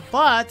Explosion,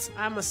 but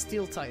I'm a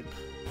Steel type.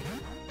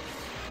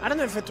 I don't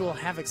know if it will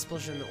have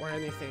Explosion or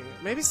anything.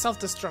 Maybe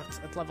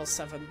Self-Destruct at level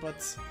 7,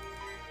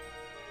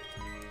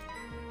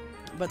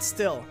 but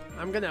still,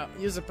 I'm gonna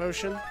use a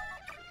potion.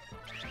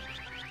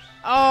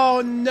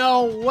 Oh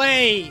no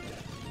way!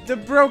 The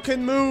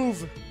broken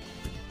move!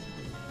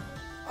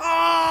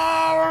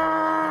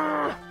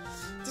 Oh!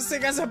 This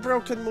thing has a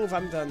broken move,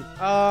 I'm done.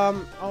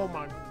 Oh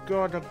my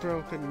god, a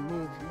broken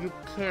move. You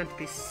can't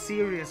be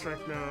serious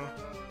right now.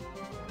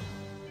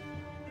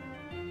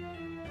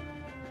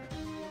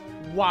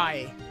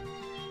 Why?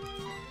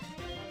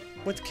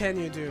 What can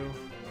you do?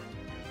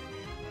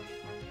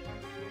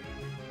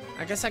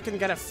 I guess I can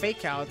get a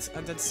fake out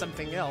and then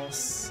something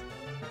else.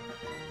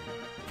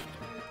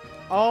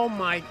 Oh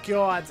my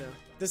god.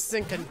 This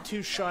thing can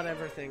two-shot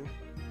everything.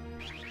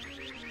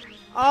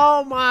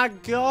 Oh my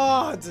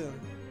god!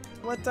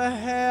 What the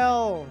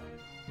hell?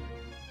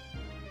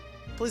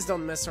 Please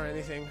don't miss or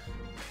anything.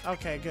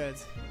 Okay, good.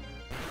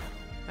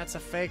 That's a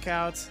fake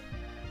out.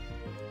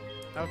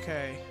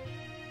 Okay.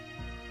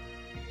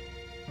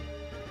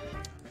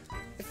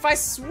 If I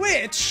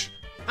switch,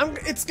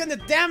 it's gonna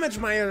damage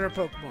my other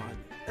Pokemon.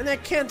 And I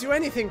can't do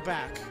anything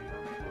back.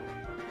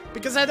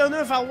 Because I don't know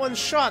if I'll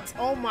one-shot.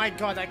 Oh my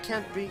god, this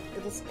can't be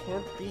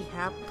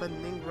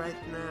happening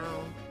right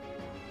now.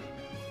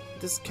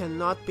 This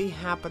cannot be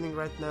happening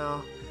right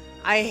now.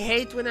 I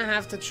hate when I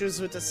have to choose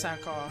who to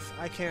sack off.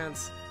 I can't.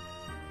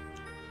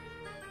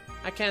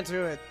 I can't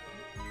do it.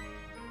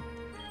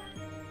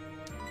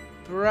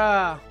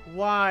 Bruh,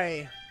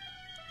 why?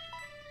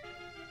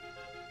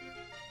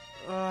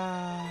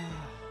 I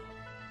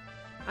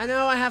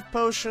know I have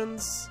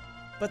potions,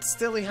 but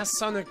still he has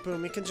Sonic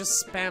Boom. He can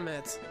just spam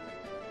it.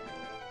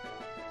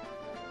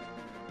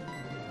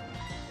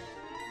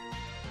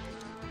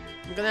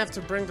 I'm gonna have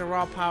to bring the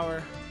raw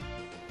power.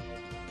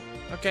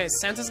 Okay,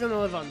 Santa's gonna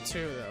live on 2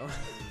 though.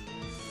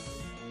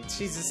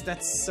 Jesus,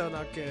 that's so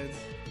not good.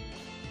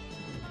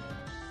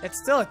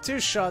 It's still a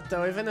 2-shot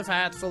though, even if I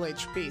had full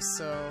HP,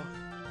 so...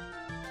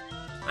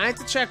 I need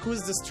to check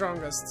who's the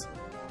strongest.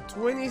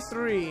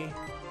 23.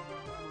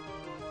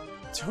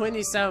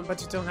 27,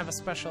 but you don't have a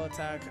special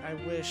attack. I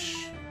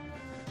wish.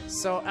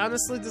 So,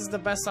 honestly, this is the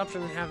best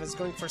option we have, is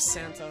going for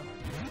Santa.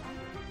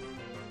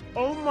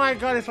 Oh my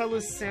god, if I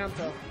lose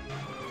Santa.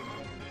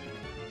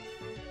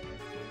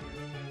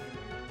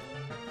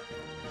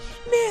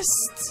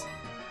 Missed!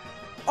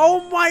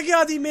 Oh my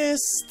god, he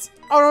missed!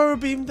 Aurora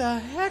beam the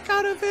heck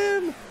out of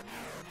him!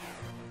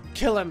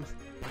 Kill him.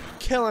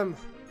 Kill him.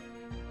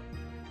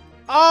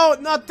 Oh,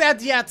 not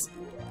dead yet!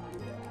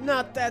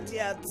 Not dead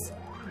yet.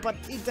 But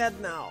he's dead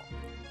now.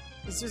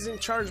 He's using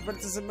charge, but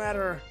it doesn't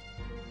matter.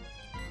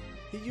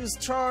 He used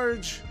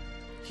charge.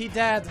 He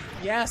dead.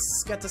 Yes,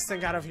 get this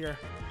thing out of here.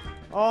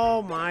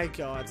 Oh my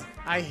god.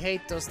 I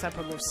hate those type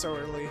of moves so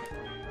early.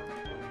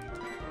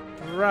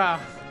 Bruh.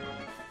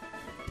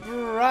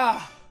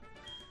 Bruh.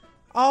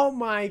 Oh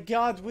my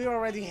god, we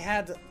already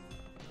had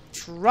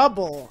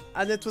trouble.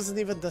 And it wasn't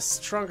even the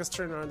strongest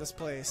trainer in this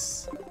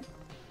place.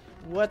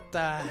 What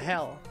the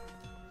hell?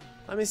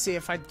 Let me see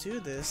if I do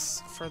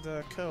this for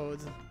the code.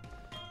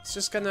 It's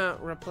just gonna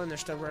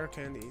replenish the rare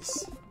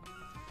candies.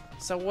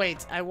 So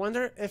wait, I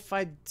wonder if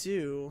I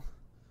do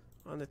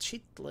on the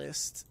cheat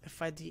list,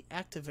 if I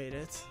deactivate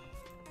it,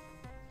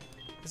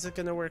 is it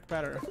gonna work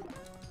better?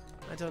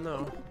 I don't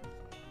know.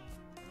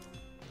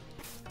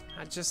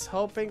 I'm just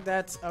hoping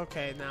that...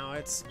 Okay, now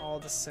it's all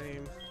the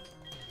same.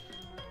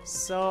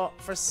 So,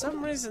 for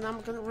some reason,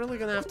 I'm really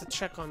gonna have to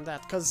check on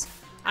that, because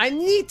I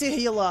need to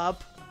heal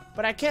up,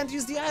 but I can't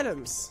use the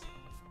items.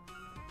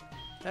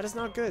 That is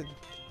not good.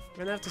 I'm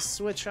gonna have to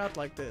switch out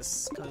like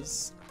this,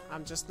 because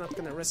I'm just not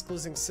gonna risk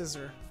losing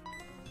Scissor.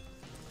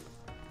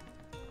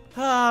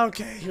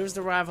 Okay, here's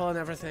the rival and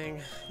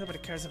everything. Nobody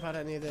cares about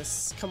any of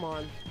this. Come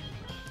on.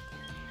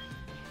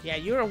 Yeah,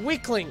 you're a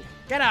weakling!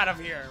 Get out of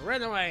here!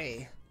 Run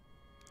away!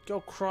 Go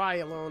cry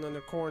alone in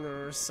the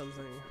corner or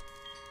something.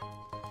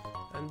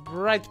 And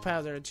bright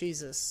powder,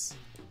 Jesus.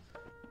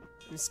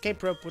 An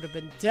escape rope would have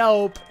been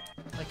dope,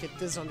 like it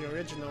is on the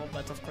original,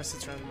 but of course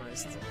it's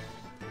randomized.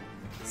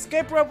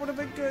 Escape rope would have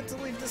been good to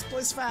leave this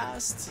place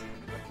fast,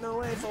 but no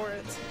way for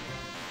it.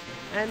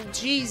 And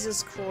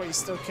Jesus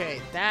Christ,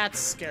 okay, that's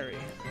scary.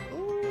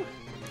 Ooh,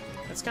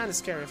 that's kind of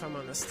scary if I'm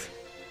honest.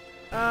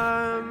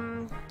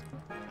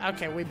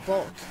 Okay, we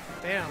bulk.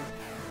 Damn.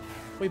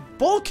 We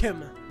bulk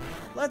him!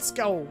 Let's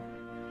go!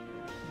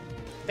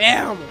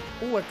 Bam!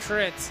 Ooh, a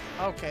crit.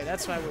 Okay,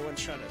 that's why we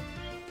one-shot it.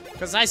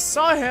 Because I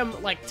saw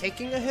him, like,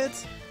 taking a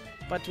hit,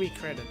 but we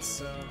critted,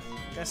 so...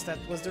 guess that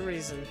was the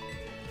reason.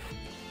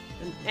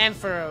 An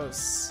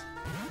Ampharos.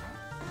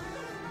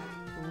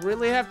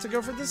 Really have to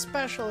go for the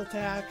special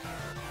attack.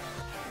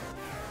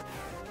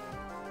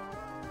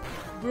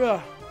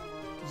 Bruh.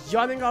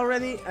 Yawning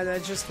already, and I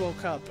just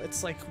woke up.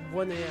 It's like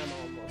 1 AM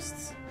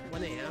almost.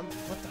 1 AM?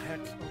 What the heck?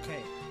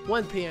 Okay.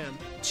 1 PM.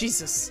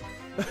 Jesus.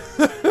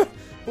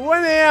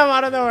 1 AM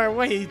out of nowhere.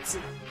 Wait.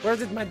 Where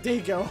did my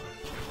day go?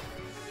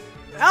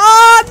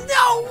 Ah,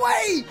 no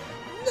way!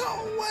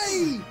 No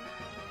way!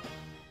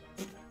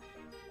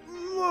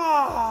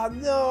 Oh,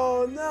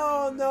 no,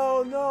 no,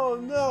 no, no,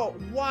 no.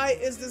 Why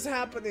is this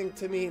happening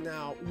to me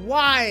now?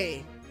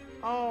 Why?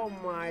 Oh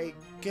my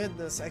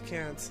goodness, I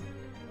can't.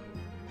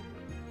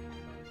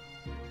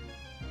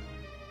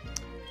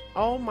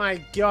 Oh my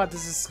god,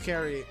 this is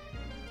scary.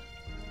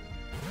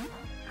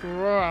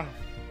 Bruh.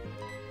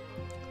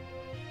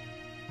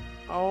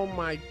 Oh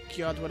my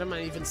god, what am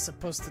I even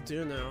supposed to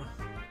do now?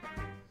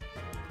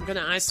 I'm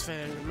gonna Ice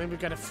Fang. Maybe we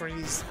gotta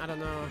freeze. I don't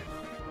know.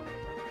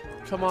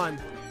 Come on.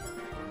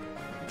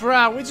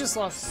 Bruh, we just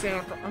lost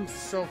Santa. I'm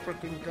so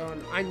freaking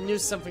done. I knew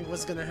something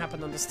was gonna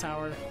happen on this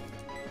tower.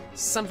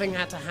 Something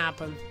had to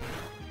happen.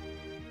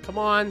 Come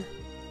on.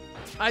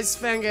 Ice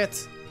Fang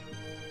it.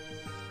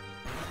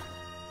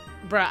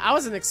 Bruh, I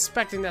wasn't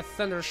expecting that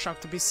Thunder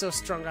Shock to be so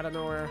strong out of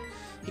nowhere.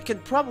 He can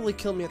probably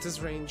kill me at his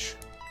range.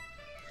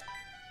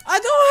 I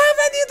don't have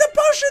any of the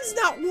potions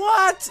now!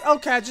 What?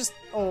 Okay, I just...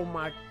 Oh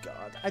my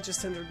god. I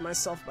just hindered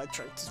myself by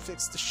trying to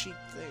fix the sheep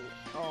thing.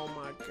 Oh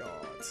my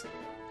god.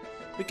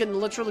 We can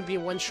literally be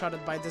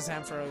one-shotted by this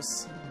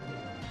Ampharos.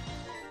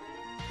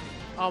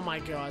 Oh my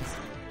god.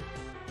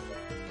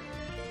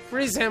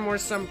 Freeze him or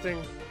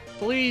something.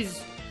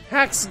 Please.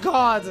 Hex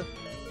God.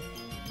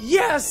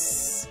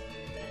 Yes!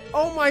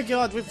 Oh my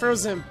god, we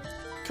froze him.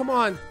 Come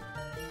on.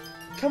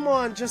 Come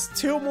on, just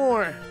 2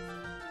 more.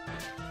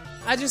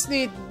 I just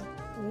need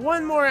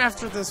 1 more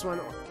after this one.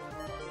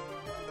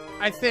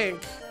 I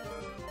think.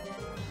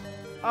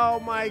 Oh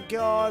my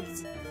god.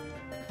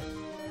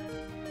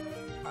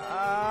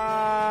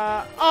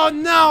 Oh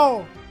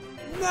no!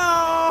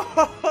 No!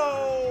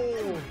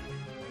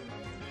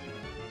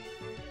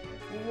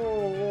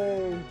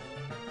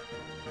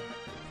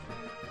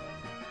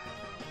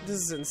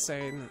 This is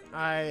insane.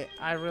 I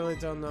really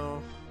don't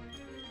know.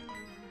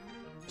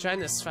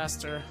 Gina's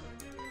faster.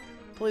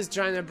 Please,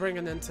 Gina, bring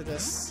an end to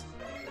this.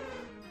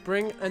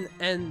 Bring an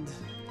end.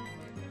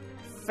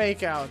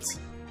 Fake out.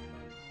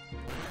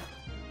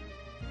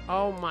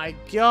 Oh my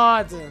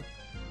god!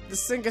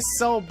 This thing is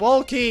so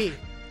bulky!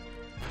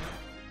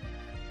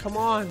 Come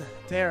on,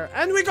 there.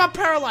 And we got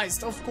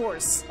paralyzed, of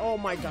course! Oh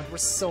my god, we're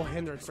so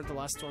hindered for the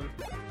last one.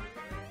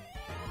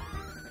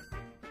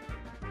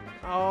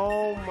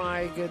 Oh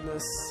my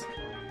goodness.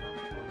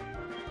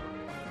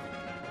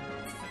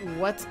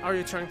 What are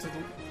you trying to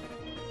do?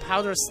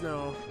 Powder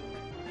snow.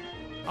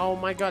 Oh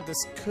my god,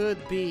 this could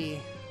be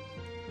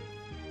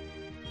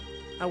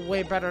a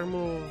way better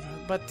move.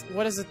 But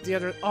what is it the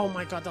other? Oh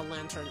my god, the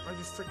lantern. Are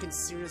you freaking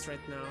serious right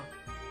now?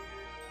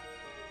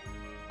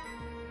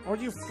 Are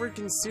you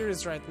freaking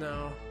serious right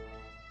now?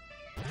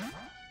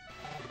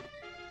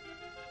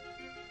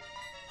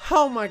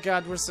 Oh my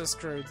god, we're so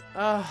screwed.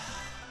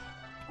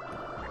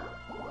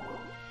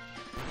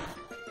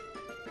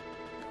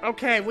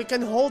 Okay, we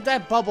can hold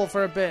that bubble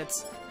for a bit.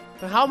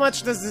 But how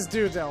much does this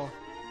do though?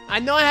 I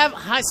know I have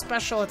high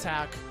special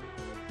attack.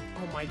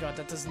 Oh my god,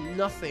 that does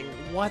nothing.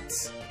 What?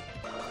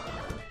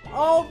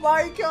 Oh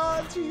my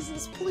god,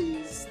 Jesus,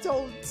 please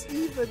don't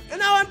even. And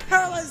now I'm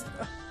paralyzed.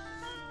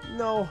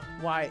 No.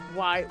 Why?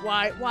 Why?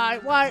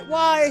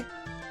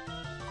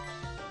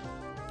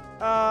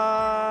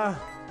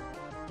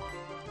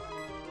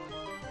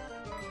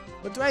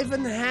 What do I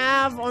even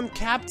have on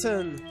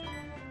Captain?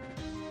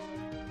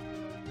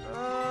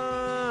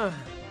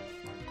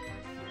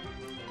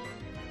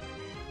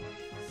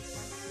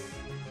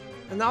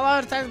 And not a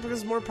lot of times because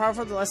it's more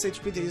powerful the less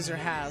HP the user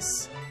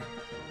has.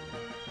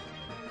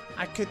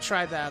 I could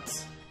try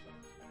that.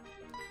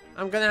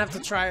 I'm gonna have to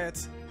try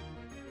it.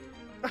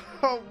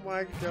 Oh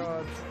my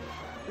god.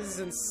 This is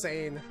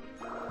insane.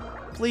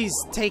 Please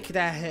take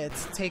that hit.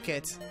 Take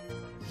it.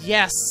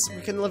 Yes!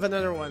 We can live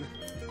another one.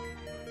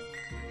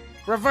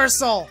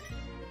 Reversal!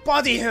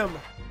 Body him!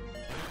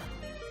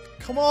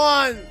 Come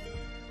on!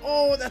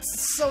 Oh,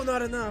 that's so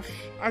not enough.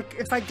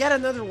 If I get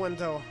another one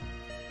though.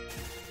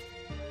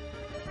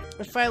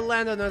 If I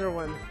land another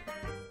one.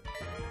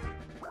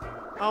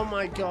 Oh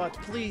my god,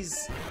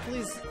 please.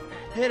 Please.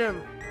 Hit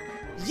him.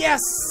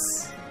 Yes!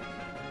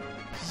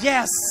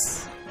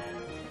 Yes!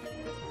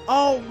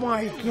 Oh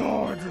my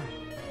god!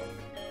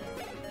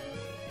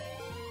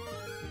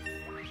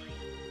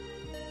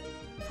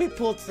 We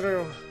pulled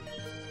through.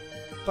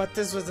 But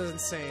this was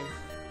insane.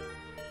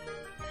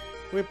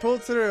 We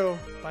pulled through,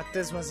 but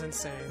this was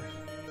insane.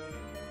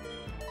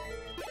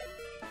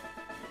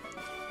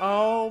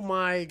 Oh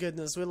my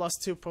goodness, we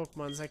lost 2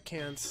 Pokemons. I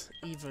can't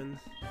even.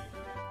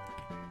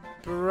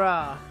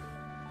 Bruh.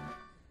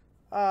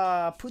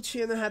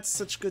 Poochyena had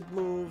such good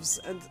moves,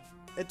 and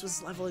it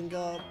was leveling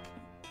up.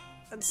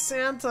 And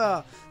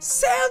Santa!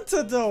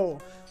 Santa,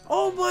 though!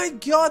 Oh my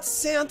god,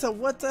 Santa!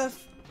 What the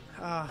f...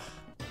 I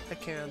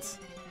can't.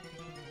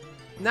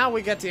 Now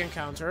we get the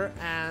encounter,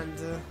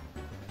 and...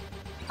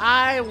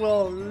 I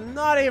will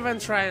not even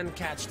try and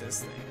catch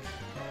this thing.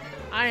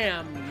 I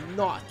am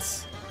not.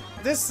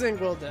 This thing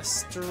will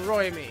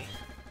destroy me.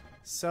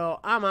 So,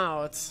 I'm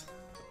out.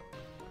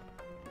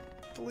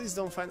 Please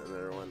don't find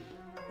another one.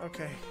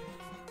 Okay.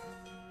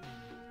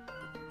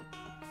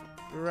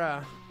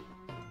 Bruh.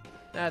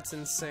 That's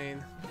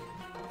insane.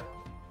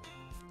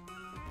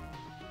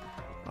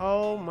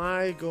 Oh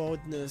my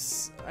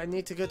goodness. I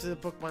need to go to the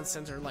Pokemon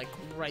Center, like,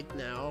 right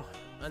now.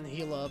 And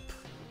heal up.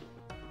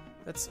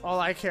 That's all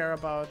I care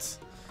about.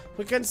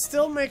 We can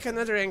still make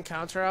another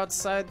encounter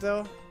outside,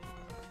 though.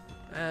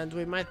 And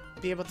we might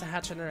be able to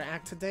hatch another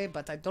act today,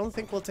 but I don't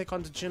think we'll take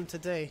on the gym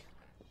today.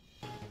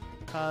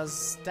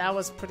 Cause that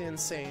was pretty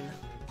insane.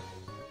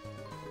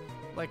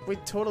 Like, we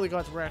totally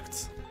got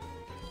wrecked.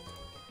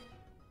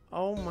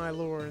 Oh my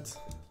lord.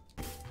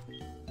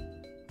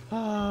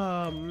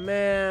 Oh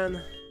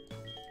man.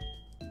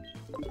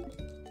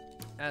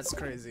 That's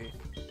crazy.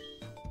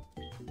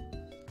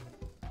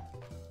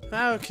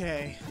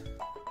 Okay.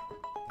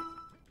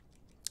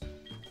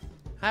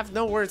 I have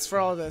no words for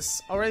all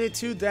this. Already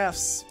 2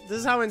 deaths. This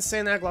is how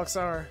insane Egglocks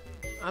are.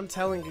 I'm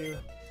telling you.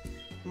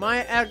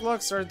 My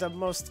Egglocks are the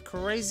most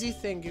crazy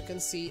thing you can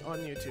see on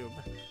YouTube.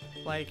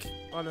 Like,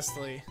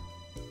 honestly.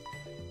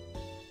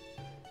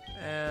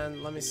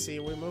 And let me see,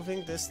 we're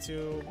moving this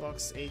to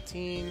box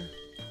 18.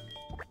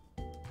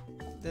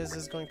 This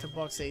is going to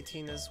box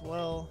 18 as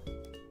well.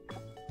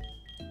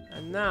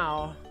 And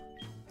now...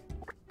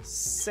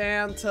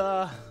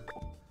 Santa!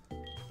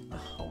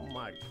 Oh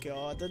my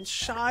god, and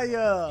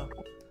Shia!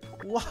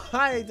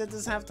 Why did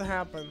this have to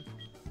happen?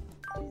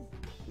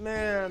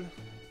 Man.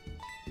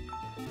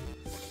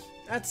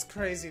 That's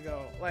crazy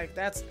though. Like,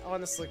 that's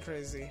honestly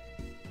crazy.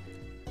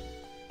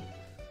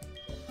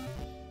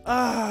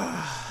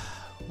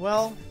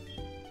 Well.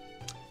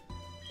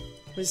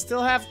 We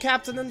still have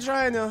Captain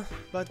Angina,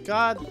 but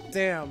god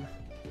damn.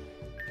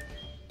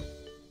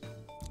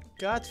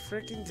 God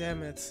freaking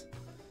damn it.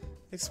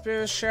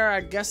 Experience share, I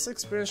guess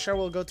experience share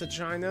will go to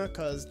Gina,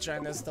 because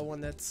Gina's the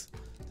one that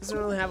doesn't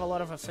really have a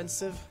lot of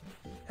offensive.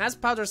 Has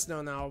powder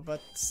snow now,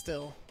 but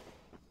still.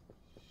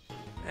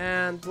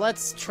 And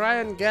let's try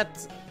and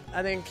get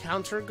an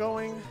encounter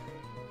going,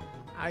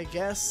 I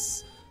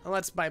guess. And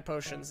let's buy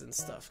potions and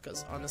stuff,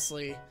 because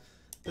honestly,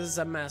 this is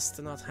a mess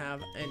to not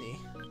have any.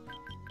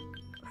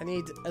 I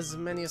need as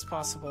many as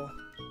possible.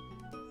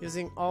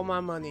 Using all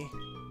my money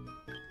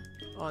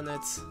on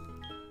it.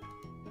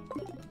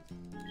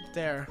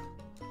 There.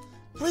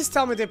 Please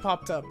tell me they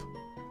popped up.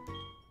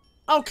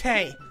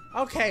 Okay.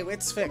 Okay,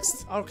 it's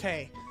fixed.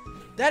 Okay.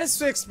 That is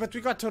fixed, but we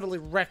got totally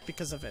wrecked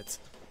because of it.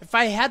 If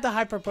I had the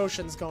hyper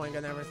potions going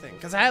and everything.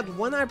 Because I had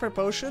 1 hyper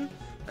potion,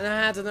 and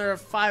I had another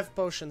 5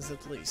 potions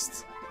at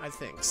least. I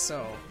think,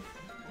 so.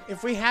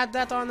 If we had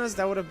that on us,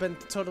 that would have been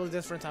a totally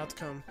different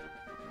outcome.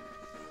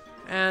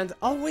 And,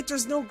 oh wait,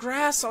 there's no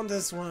grass on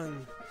this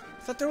one.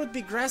 I thought there would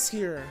be grass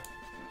here.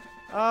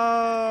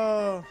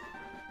 Oh.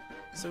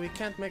 So we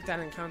can't make that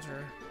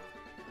encounter.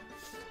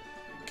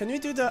 Can we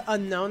do the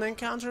unknown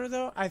encounter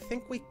though? I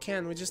think we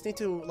can. We just need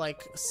to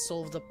like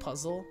solve the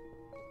puzzle.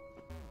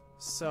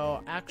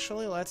 So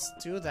actually let's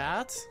do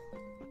that.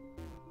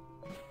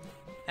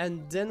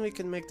 And then we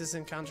can make this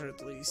encounter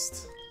at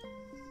least.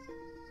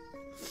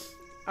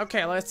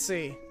 Okay, let's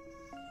see.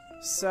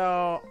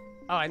 So,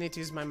 oh, I need to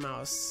use my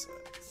mouse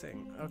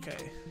thing.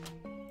 Okay.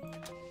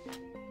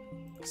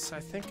 So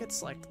I think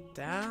it's like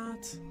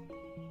that.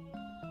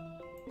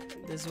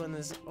 This one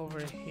is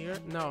over here.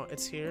 No,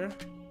 it's here.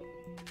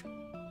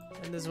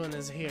 And this one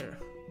is here.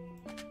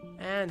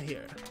 And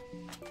here.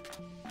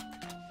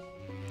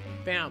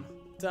 Bam.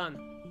 Done.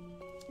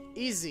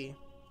 Easy.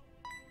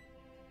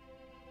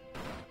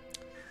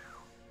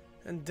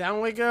 And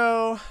down we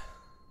go.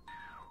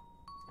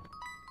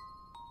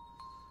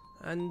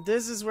 And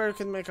this is where we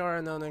can make our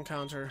unknown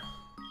encounter.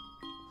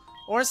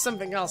 Or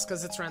something else,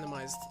 because it's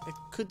randomized. It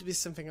could be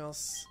something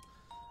else.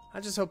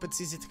 I just hope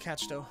it's easy to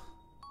catch, though.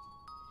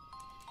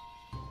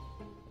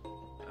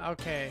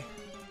 Okay.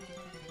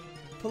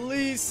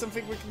 Please,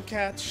 something we can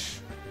catch.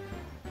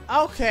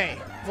 Okay,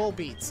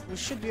 Volbeat. We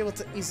should be able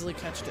to easily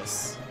catch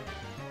this.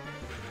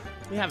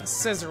 We have a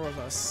scissor with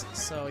us,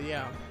 so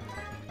yeah.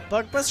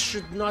 Bug Buzz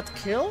should not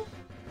kill?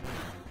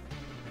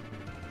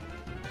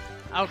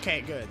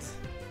 Okay, good.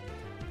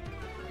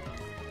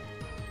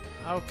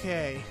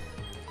 Okay.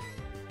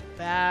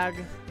 Bag.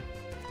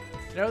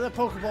 Throw the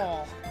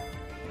Pokeball.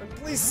 And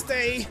please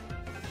stay.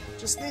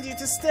 Just need you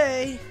to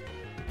stay.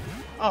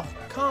 Oh,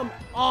 come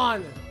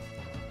on.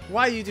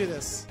 Why you do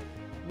this?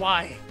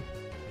 Why?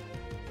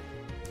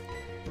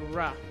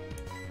 Bruh.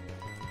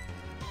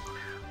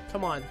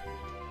 Come on.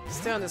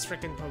 Stay on this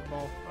freaking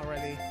Pokeball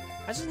already.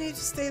 I just need you to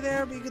stay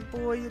there, be a good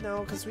boy, you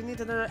know, because we need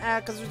another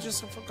ad, because we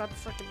just got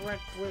freaking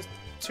wrecked with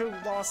 2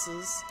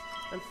 losses.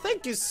 And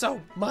thank you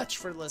so much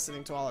for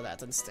listening to all of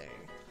that and staying.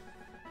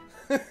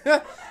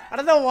 I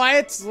don't know why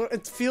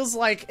it feels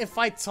like if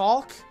I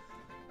talk,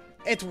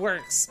 it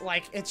works.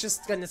 Like, it's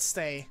just gonna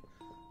stay.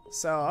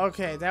 So,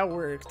 okay, that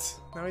worked.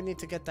 Now we need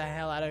to get the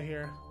hell out of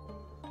here.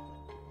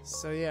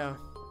 So, yeah.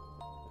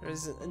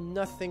 There's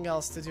nothing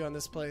else to do on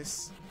this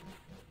place.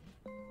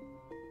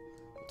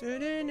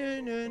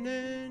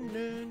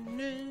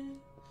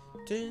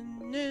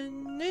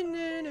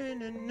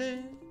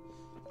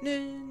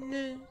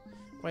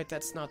 Wait,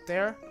 that's not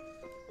there.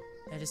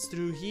 That is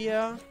through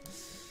here.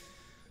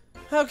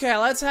 Okay,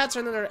 let's head to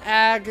another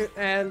egg,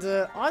 and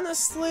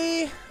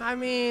honestly, I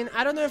mean,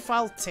 I don't know if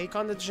I'll take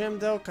on the gym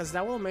though, because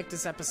that will make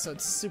this episode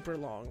super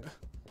long.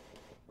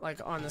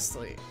 Like,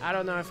 honestly, I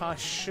don't know if I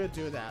should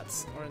do that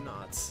or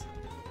not.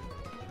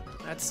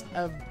 That's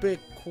a big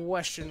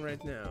question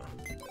right now.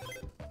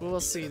 We will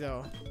see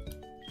though.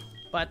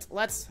 But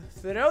let's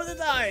throw the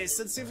dice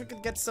and see if we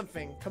can get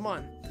something. Come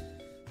on.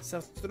 So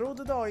throw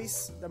the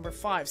dice, number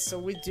 5. So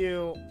we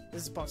do,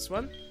 this is box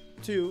 1,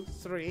 2,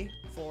 3,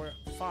 4,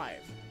 5.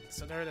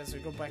 So there it is, we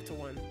go back to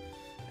 1.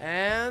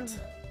 And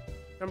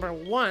number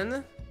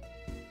 1.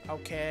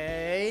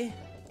 Okay.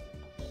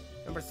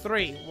 Number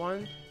 3.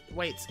 1.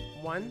 Wait.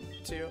 1,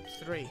 2,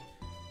 3.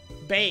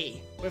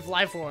 Bay with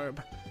Life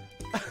Orb.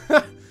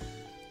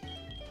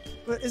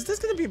 But is this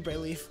gonna be a Bay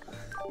Leaf?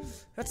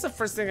 That's the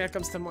first thing that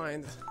comes to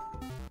mind.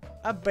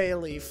 A Bay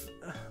Leaf.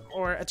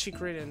 Or a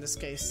Chikorita in this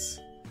case.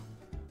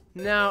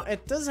 Now,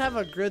 it does have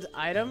a good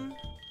item.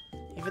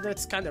 Even though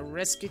it's kind of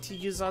risky to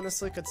use,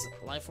 honestly, because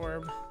Life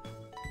Orb.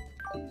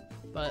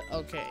 But,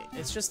 okay,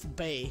 it's just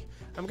Bay.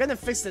 I'm gonna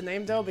fix the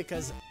name, though,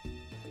 because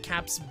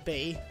Caps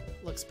Bay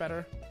looks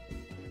better.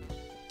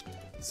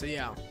 So,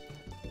 yeah.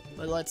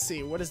 But let's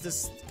see, what is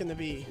this gonna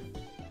be?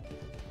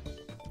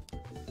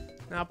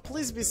 Now,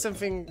 please be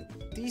something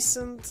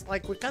decent.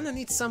 Like, we kind of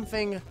need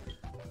something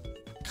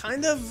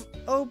kind of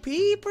OP,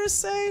 per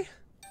se?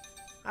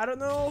 I don't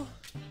know.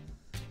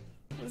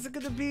 What is it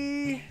gonna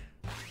be?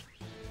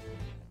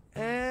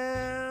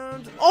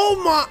 And... oh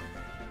my...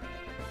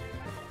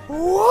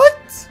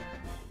 what?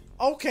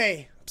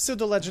 Okay,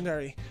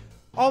 pseudo-legendary.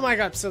 Oh my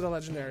god,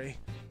 pseudo-legendary.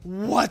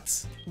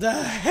 What the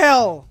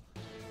hell?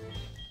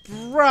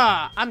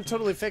 Bruh, I'm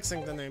totally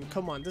fixing the name.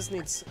 Come on, this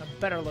needs a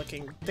better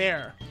looking.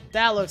 There,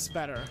 that looks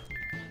better.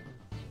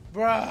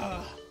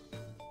 Bruh.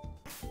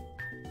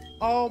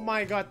 Oh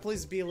my god,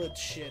 please be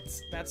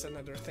legit. That's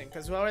another thing,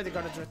 because we already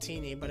got a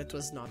Dratini, but it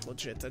was not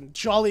legit. And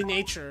Jolly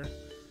Nature.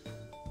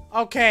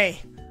 Okay,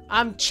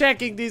 I'm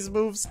checking these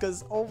moves,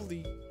 because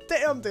holy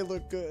damn, they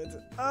look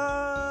good.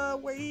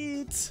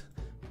 Wait.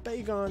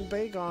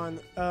 Bagon.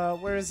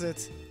 Where is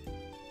it?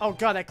 Oh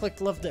god, I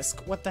clicked Love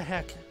Disc. What the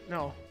heck?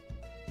 No.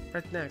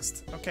 Right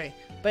next. Okay,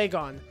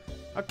 Bagon.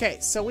 Okay,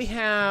 so we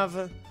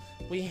have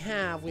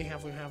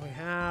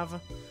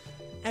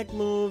egg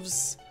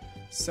moves.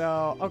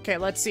 So, okay,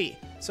 let's see.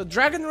 So,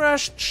 Dragon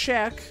Rush,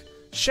 check.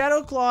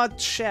 Shadow Claw,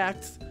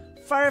 checked.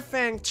 Fire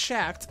Fang,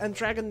 checked. And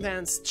Dragon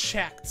Dance,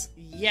 checked.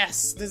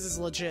 Yes, this is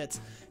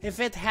legit. If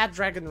it had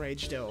Dragon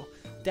Rage, though,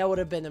 that would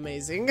have been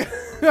amazing.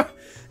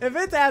 If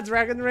it had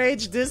Dragon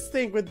Rage, this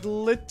thing would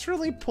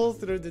literally pull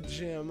through the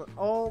gym.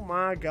 Oh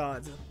my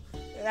god.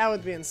 That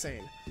would be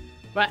insane.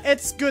 But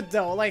it's good,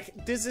 though.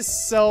 Like, this is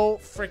so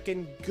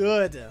freaking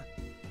good.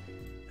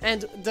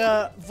 And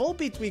the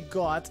Volbeat we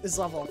got is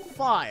level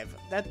 5.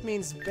 That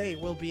means Bay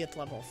will be at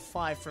level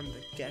 5 from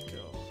the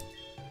get-go.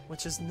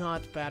 Which is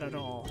not bad at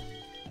all.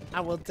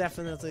 I will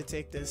definitely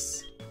take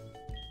this.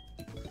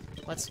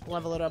 Let's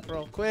level it up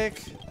real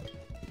quick.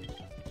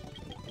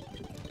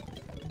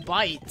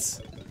 Bite.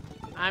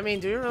 I mean,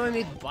 do you really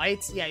need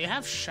Bite? Yeah, you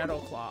have Shadow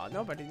Claw.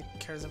 Nobody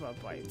cares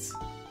about Bite.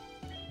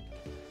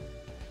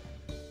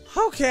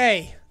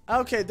 Okay.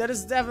 Okay, that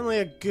is definitely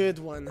a good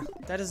one.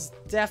 That is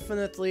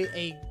definitely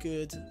a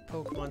good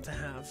Pokemon to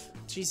have.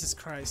 Jesus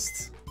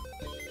Christ.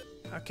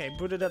 Okay,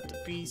 booted up the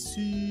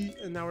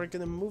PC. And now we're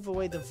gonna move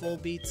away the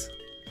Volbeat.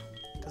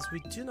 Because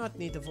we do not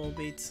need the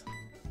Volbeat.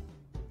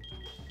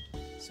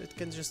 So it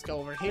can just go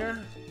over here.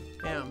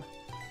 Bam.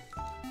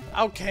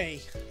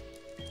 Okay.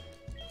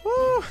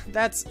 Whew,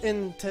 that's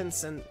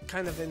intense and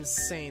kind of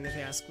insane if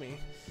you ask me.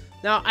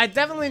 Now, I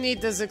definitely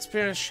need this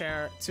experience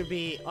share to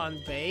be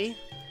on Bay.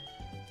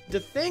 The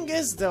thing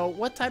is, though,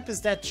 what type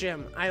is that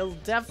gym? I'll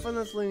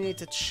definitely need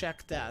to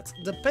check that.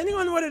 Depending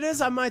on what it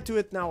is, I might do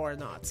it now or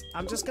not.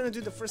 I'm just gonna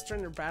do the first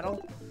trainer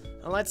battle,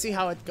 and let's see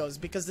how it goes,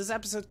 because this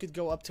episode could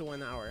go up to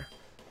 1 hour.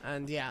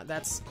 And yeah,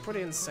 that's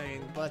pretty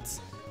insane, but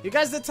you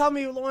guys did tell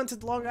me you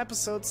wanted long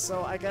episodes,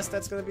 so I guess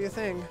that's gonna be a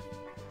thing.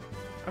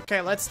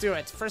 Okay, let's do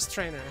it. First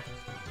trainer.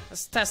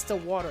 Let's test the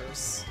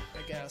waters,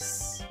 I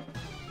guess.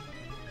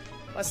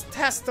 Let's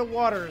test the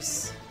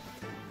waters.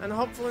 And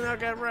hopefully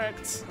not get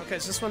wrecked. Okay,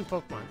 it's just one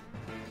Pokemon.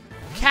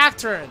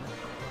 Cacturn!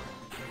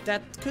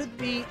 That could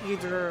be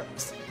either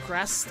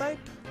Grass type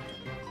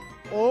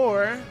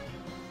or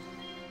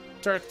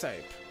Dark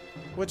type.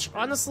 Which,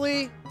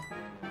 honestly,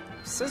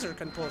 Scissor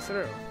can pull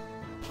through.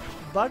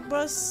 Bug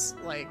Buzz?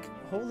 Like,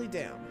 holy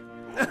damn.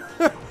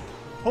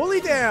 Holy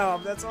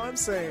damn! That's all I'm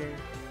saying.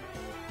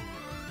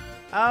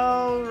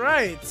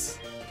 Alright.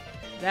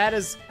 That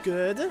is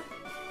good.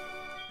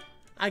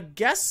 I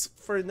guess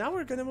for now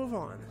we're gonna move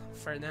on.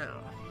 For now.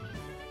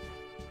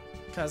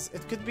 Because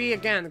it could be,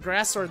 again,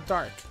 Grass or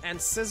Dark. And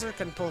Scissor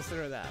can pull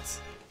through that.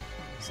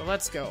 So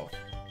let's go.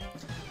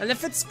 And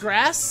if it's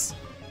Grass,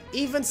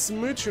 even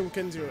Smoochum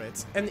can do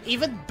it. And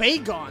even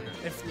Bagon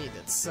if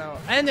needed. So,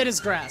 and it is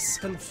Grass.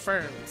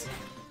 Confirmed.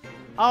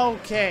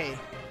 Okay.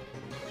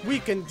 We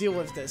can deal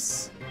with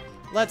this.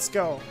 Let's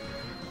go.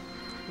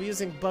 We're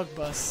using Bug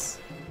Buzz.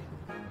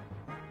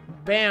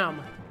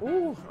 Bam.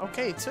 Ooh,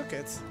 okay, took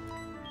it.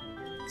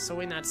 So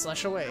we not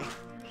slash away.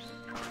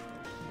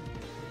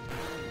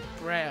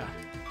 Bruh.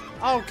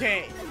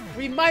 Okay,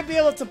 we might be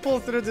able to pull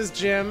through this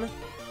gym.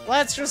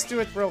 Let's just do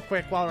it real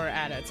quick while we're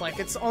at it. Like,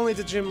 it's only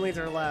the gym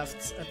leader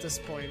left at this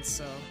point,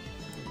 so...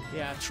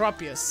 Yeah,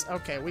 Tropius.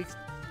 Okay,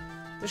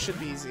 this should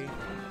be easy.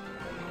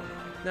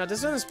 Now,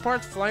 this one is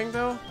part flying,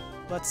 though,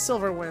 but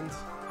Silver Wind.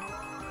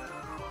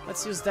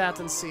 Let's use that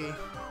and see.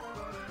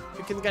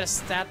 We can get a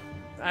stat...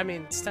 I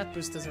mean, stat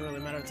boost doesn't really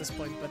matter at this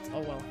point, but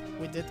oh well.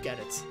 We did get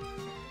it.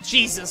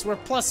 Jesus, we're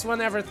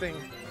 +1 everything.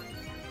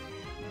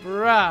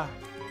 Bruh.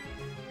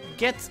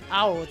 Get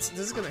out. This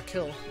is gonna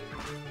kill.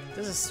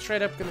 This is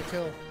straight up gonna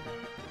kill.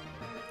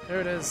 There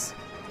it is.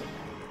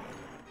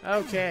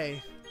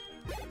 Okay.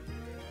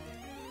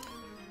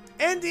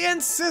 In the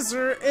end,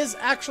 Scissor is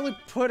actually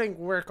putting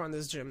work on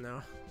this gym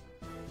now.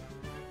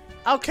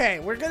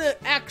 Okay, we're gonna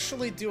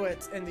actually do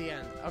it in the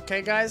end.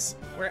 Okay, guys?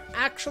 We're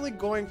actually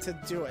going to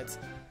do it.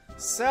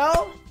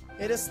 So,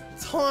 it is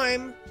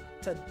time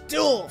to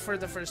duel for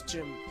the first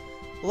gym.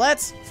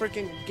 Let's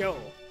freaking go.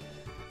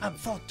 I'm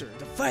Falter,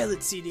 the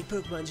Violet CD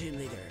Pokemon Gym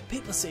Leader.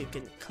 People say you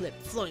can clip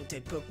flying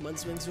type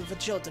Pokemon's wings with a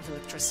jolt of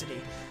electricity.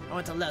 I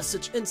won't allow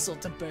such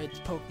insult to bird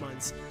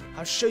Pokemons.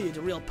 I'll show you the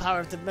real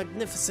power of the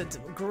magnificent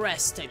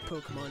grass type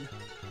Pokemon.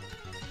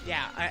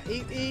 Yeah,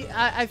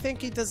 I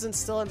think he doesn't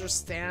still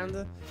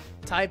understand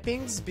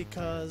typings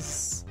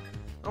because...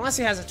 Unless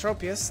he has a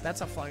Tropius,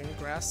 that's a flying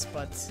grass,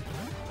 but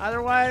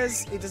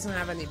otherwise he doesn't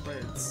have any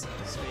birds.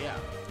 So yeah.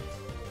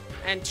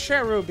 And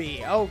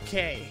Cherubi,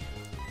 okay.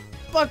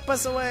 Bug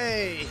Buzz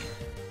away!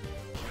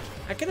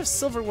 I could have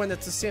Silver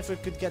Winded to see if we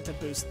could get the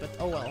boost, but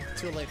oh well,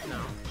 too late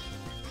now.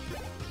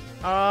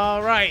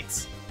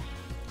 Alright.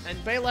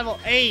 And Bay level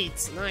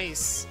 8,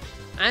 nice.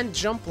 And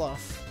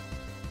Jumpluff.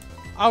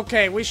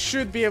 Okay, we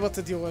should be able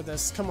to deal with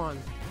this. Come on.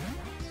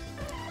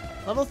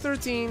 Level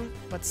 13,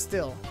 but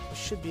still, we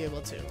should be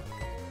able to.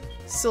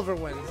 Silver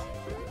Wind.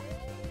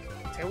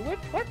 Tail Whip?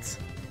 What?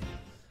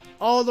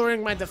 Oh,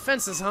 lowering my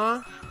defenses,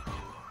 huh?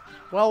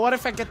 Well, what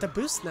if I get the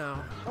boost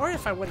now? Or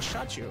if I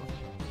one-shot you?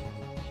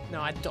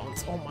 No, I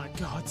don't. Oh my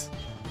god.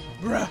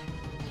 Bruh.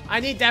 I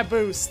need that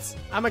boost.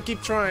 I'ma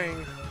keep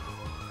trying.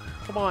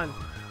 Come on.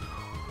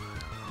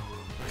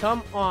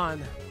 Come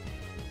on.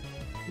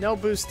 No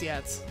boost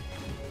yet.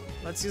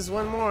 Let's use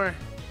one more.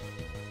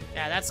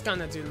 Yeah, that's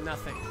gonna do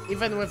nothing.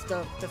 Even with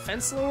the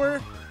defense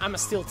lower, I'm a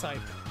steel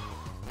type.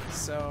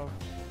 So...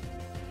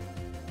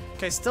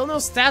 Okay, still no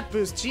stat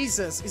boost.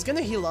 Jesus, he's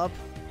gonna heal up.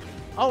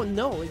 Oh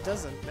no, he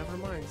doesn't. Never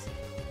mind.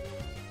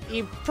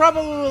 He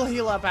probably will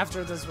heal up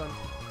after this one.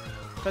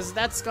 Because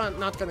that's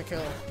not gonna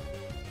kill.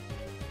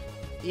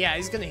 Yeah,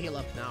 he's gonna heal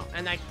up now.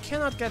 And I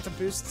cannot get the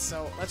boost,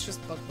 so let's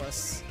just Bug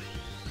Buzz.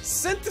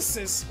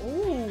 Synthesis!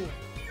 Ooh!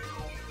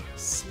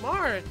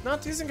 Smart!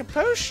 Not using a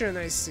potion,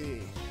 I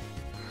see.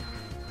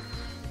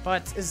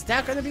 But is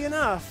that gonna be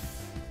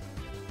enough?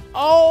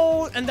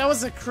 Oh! And that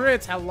was a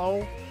crit,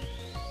 hello?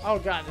 Oh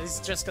god, he's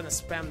just gonna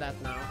spam that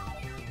now.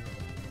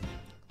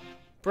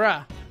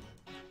 Bruh.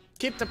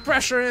 Keep the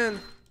pressure in!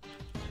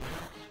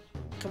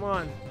 Come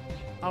on.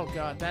 Oh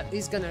god,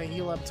 he's gonna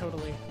heal up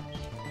totally.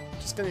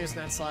 Just gonna use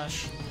Net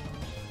Slash.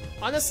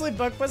 Honestly,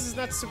 Bug Buzz is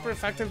not super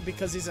effective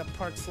because he's a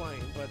part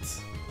flying, but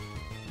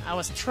I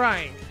was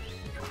trying.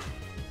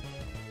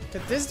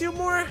 Could this do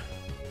more?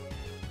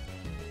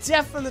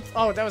 Definitely.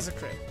 Oh, that was a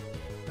crit.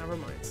 Never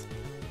mind.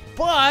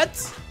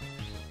 But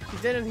he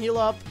didn't heal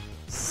up,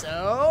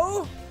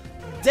 so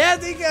there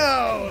he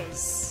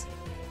goes.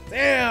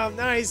 Damn,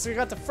 nice. We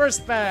got the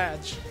first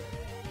badge.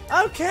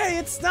 Okay,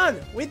 it's done.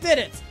 We did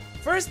it.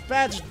 First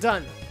badge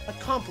done.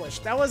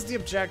 Accomplished. That was the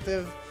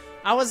objective.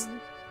 I was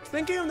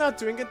thinking of not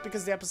doing it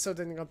because the episode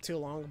didn't go too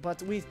long,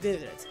 but we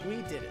did it. We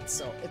did it,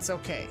 so it's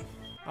okay.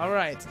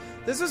 Alright.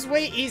 This was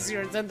way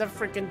easier than the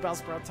freaking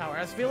Bellsprout Tower.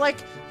 I feel like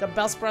the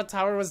Bellsprout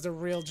Tower was the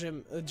real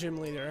gym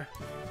leader.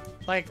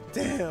 Like,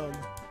 damn.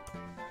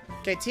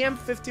 Okay,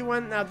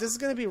 TM51. Now, this is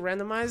gonna be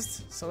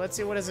randomized, so let's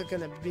see what is it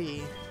gonna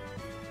be.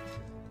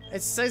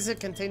 It says it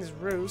contains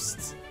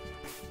Roost,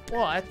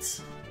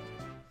 but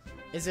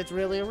is it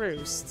really a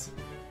Roost?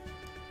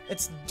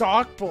 It's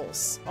Dark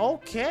Pulse.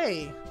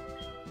 Okay.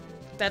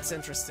 That's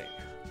interesting,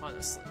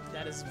 honestly.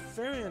 That is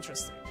very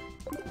interesting.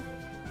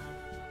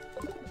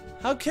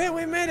 Okay,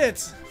 we made it!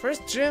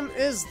 First gym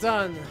is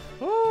done.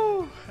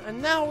 Woo!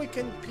 And now we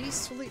can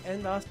peacefully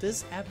end off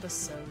this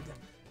episode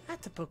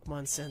at the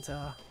Pokemon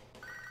Center.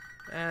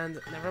 And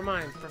never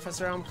mind,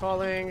 Professor Elm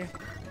calling.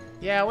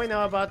 Yeah, we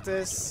know about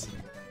this.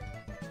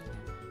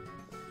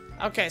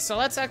 Okay, so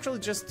let's actually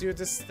just do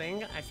this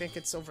thing. I think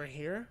it's over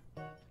here.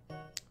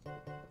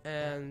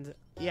 And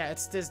yeah,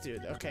 it's this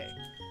dude. Okay.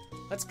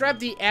 Let's grab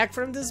the egg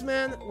from this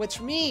man,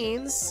 which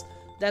means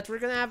that we're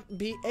gonna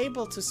be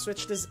able to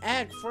switch this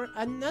egg for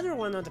another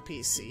one on the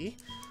PC,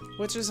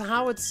 which is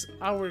how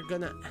we're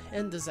gonna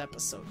end this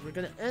episode. We're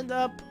gonna end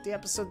up the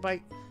episode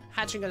by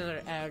hatching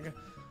another egg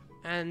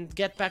and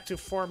get back to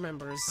 4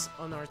 members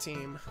on our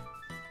team.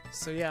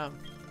 So yeah.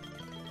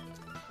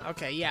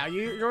 Okay, yeah,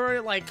 you're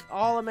like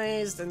all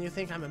amazed and you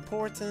think I'm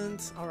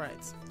important.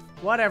 Alright.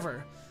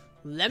 Whatever.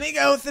 Let me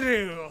go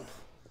through.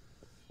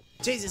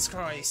 Jesus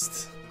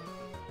Christ.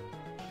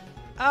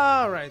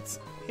 Alright.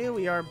 Here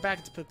we are back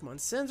at the Pokemon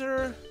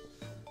Center.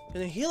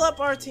 Gonna heal up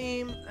our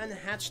team and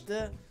hatch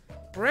the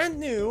brand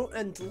new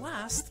and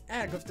last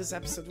egg of this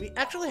episode. We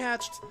actually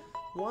hatched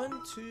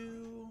 1,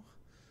 2,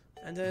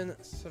 and then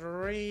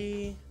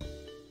 3.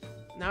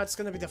 Now it's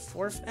gonna be the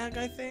 4th egg,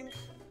 I think.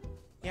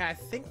 Yeah, I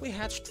think we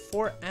hatched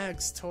 4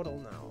 eggs total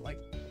now. Like,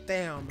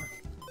 damn.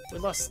 We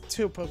lost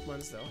 2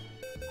 Pokemons though.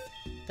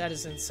 That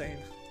is insane.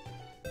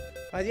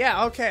 But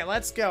yeah, okay,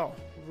 let's go.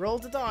 Roll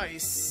the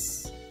dice.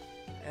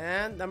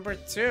 And number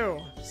 2.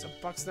 So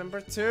box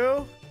number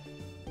 2.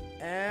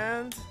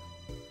 And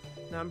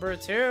number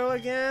 2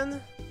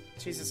 again.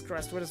 Jesus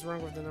Christ, what is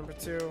wrong with the number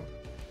 2?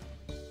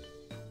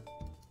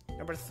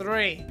 Number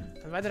 3.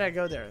 And why did I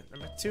go there?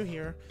 Number 2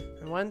 here.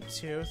 And 1,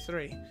 2,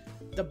 3.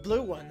 The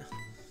blue one.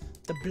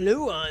 The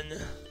blue one.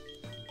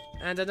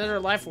 And another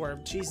life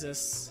orb.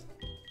 Jesus.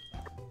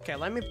 Okay,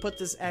 let me put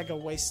this egg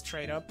away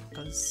straight up,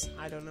 because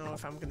I don't know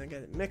if I'm gonna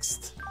get it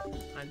mixed.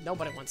 And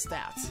nobody wants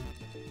that.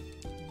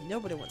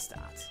 Nobody wants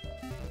that.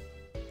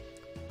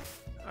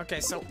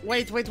 Okay, so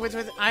wait.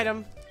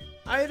 Item.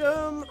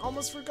 Item!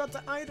 Almost forgot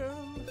the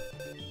item.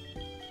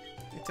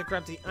 Need to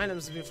grab the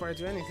items before I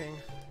do anything.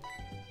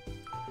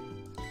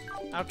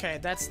 Okay,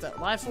 that's the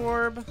life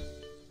orb.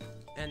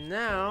 And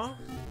now...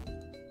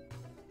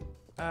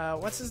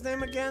 what's his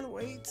name again?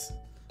 Wait.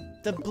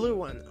 The blue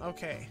one.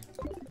 Okay.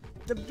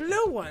 The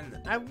blue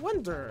one! I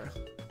wonder...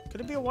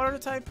 Could it be a water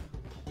type?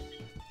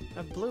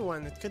 A blue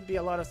one. It could be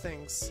a lot of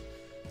things.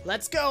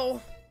 Let's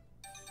go!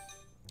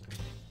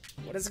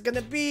 What is it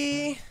gonna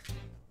be?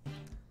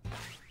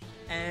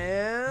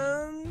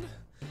 And...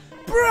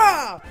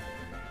 Bruh!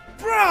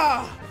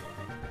 Bruh!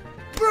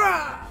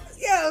 Bruh!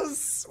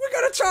 Yes! We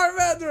got a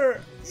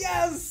Charmander!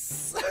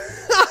 Yes!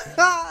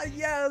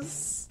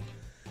 Yes!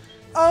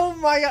 Oh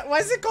my god, why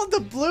is it called the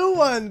blue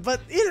one?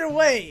 But either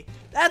way,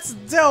 that's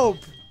dope.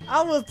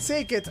 I will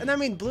take it. And I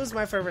mean, blue's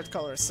my favorite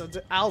color, so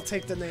I'll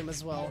take the name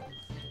as well.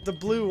 The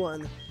blue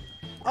one.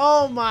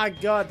 Oh my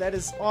god, that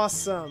is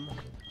awesome.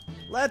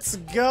 Let's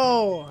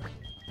go.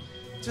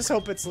 Just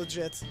hope it's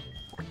legit.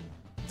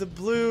 The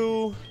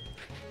blue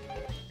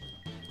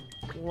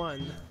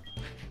one.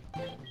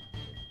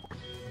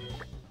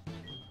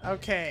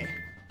 Okay.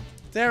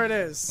 There it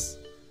is.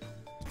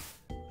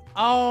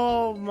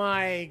 Oh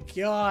my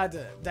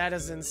god, that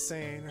is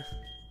insane.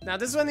 Now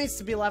this one needs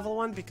to be level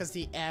 1 because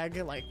the egg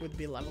like would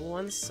be level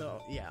 1,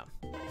 so yeah.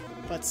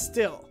 But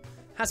still,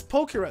 has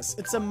Pokerus.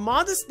 It's a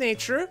modest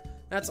nature.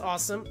 That's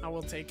awesome. I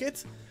will take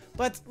it.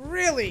 But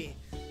really,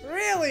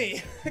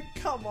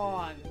 come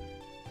on.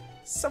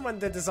 Someone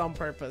did this on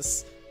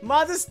purpose.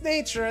 Modest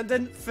nature and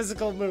then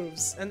physical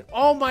moves. And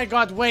oh my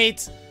god,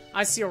 wait.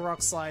 I see a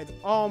rock slide.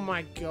 Oh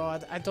my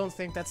god, I don't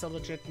think that's a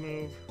legit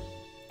move.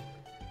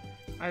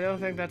 I don't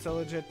think that's a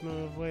legit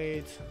move.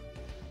 Wait.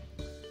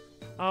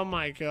 Oh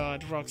my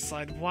god, rock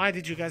slide. Why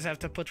did you guys have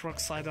to put rock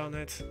slide on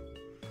it?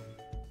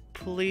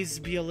 Please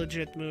be a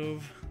legit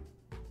move.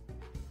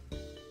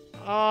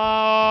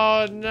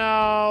 Oh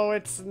no,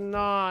 it's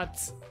not.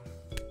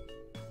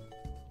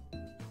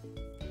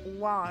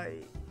 Why?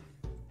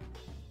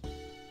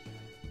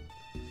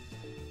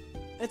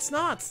 It's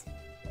not.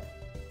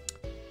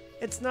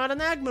 It's not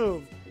an egg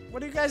move.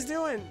 What are you guys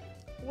doing?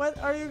 What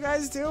are you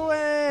guys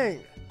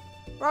doing?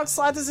 Rock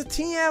slide is a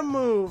TM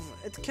move.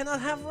 It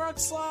cannot have rock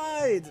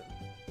slide.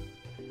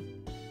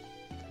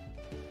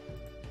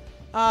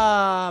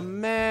 Ah,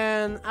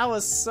 man. I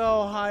was so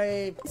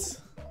hyped.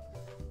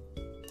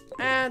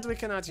 And we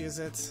cannot use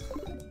it.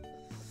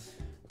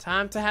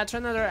 Time to hatch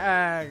another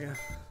egg.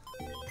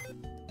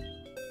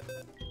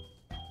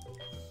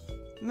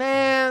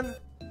 Man.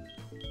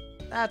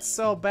 That's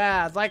so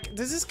bad. Like,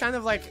 this is kind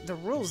of like the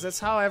rules. That's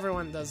how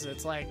everyone does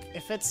it. Like,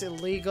 if it's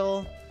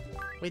illegal,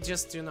 we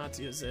just do not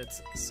use it.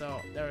 So,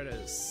 there it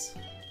is.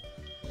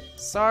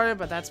 Sorry,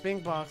 but that's being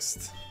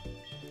boxed.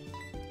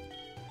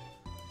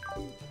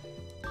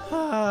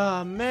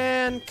 Ah,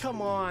 man,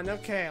 come on.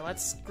 Okay,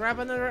 let's grab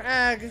another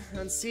egg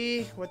and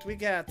see what we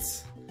get.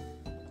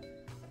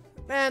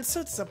 Man,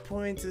 so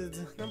disappointed.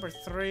 Number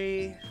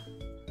 3.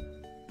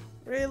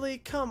 Really?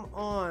 Come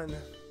on.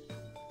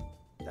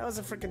 That was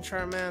a freaking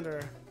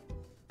Charmander.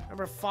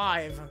 Number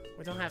 5.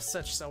 We don't have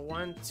such, so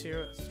 1,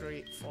 2,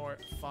 3, 4,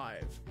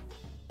 5.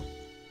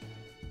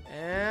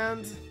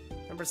 And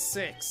number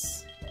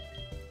 6.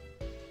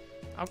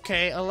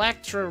 Okay,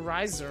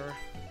 Electrorizer.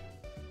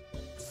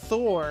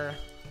 Thor.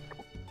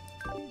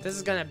 This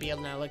is gonna be an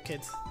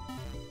Egglocke.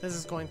 This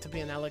is going to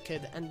be an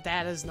Egglocke, and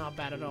that is not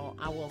bad at all.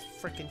 I will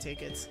freaking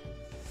take it.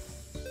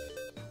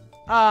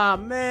 Ah,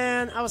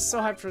 man. I was so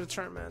hyped for the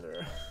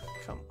Charmander.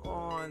 Come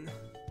on.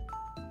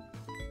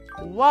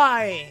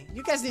 Why?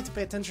 You guys need to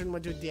pay attention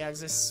when doing the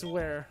eggs, I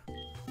swear.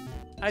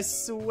 I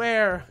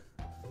swear.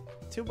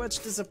 Too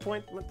much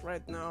disappointment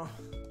right now.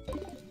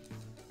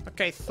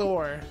 Okay,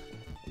 Thor.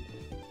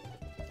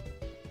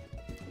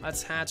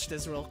 Let's hatch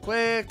this real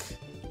quick.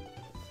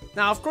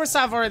 Now, of course,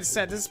 I've already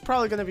said this is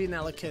probably gonna be an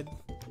Egglocke.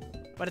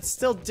 But it's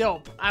still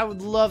dope. I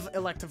would love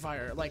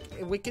Electivire. Like,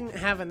 we can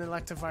have an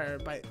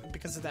Electivire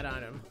because of that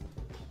item.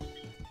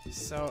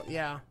 So,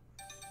 yeah.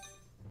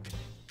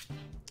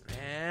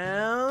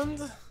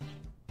 And...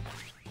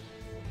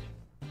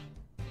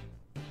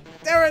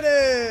 there it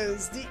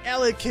is! The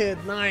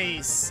Egglocke,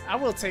 nice! I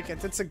will take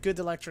it, it's a good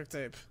electric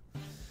type.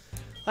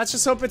 Let's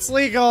just hope it's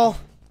legal!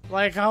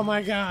 Like, oh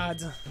my god.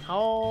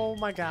 Oh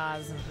my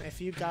god. If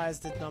you guys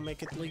did not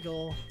make it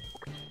legal...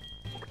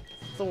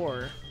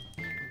 Thor.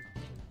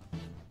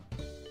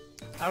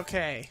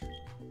 Okay.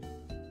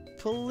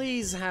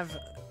 Please have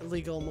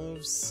legal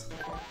moves.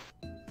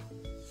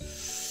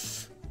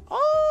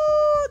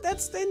 Oh,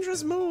 that's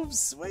dangerous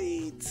moves!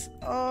 Wait!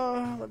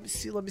 Oh, let me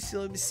see.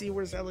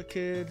 Where's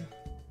Egglocke?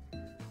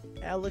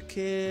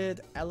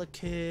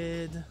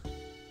 Egglocke.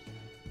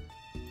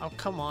 Oh,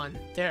 come on.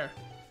 There.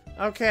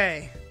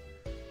 Okay.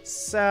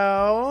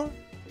 So,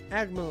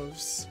 egg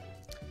moves.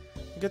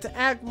 Go to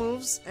egg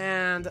moves,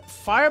 and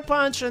Fire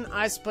Punch and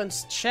Ice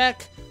Punch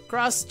check,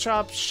 Cross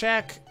Chop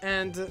check,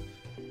 and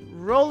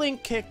Rolling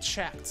Kick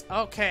checked.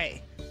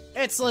 Okay.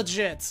 It's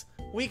legit.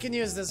 We can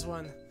use this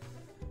one.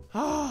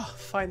 Oh,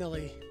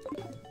 finally.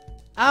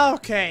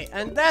 Okay,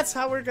 and that's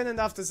how we're gonna end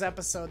off this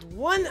episode.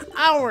 1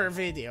 hour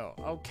video,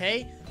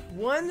 okay?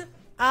 1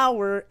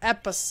 hour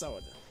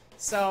episode.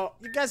 So,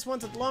 you guys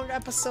wanted long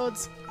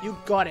episodes? You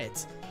got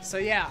it. So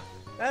yeah,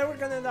 then we're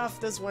gonna end off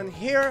this one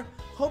here.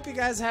 Hope you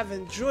guys have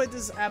enjoyed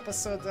this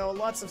episode though.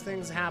 Lots of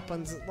things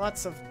happened.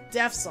 Lots of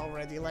deaths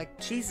already. Like,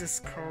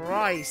 Jesus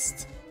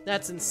Christ.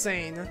 That's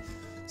insane.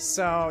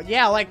 So,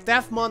 yeah, like,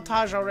 death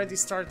montage already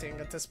starting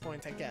at this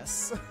point, I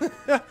guess.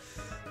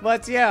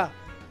 But yeah.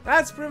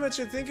 That's pretty much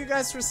it. Thank you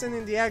guys for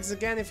sending the eggs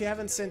again. If you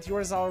haven't sent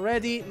yours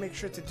already, make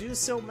sure to do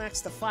so.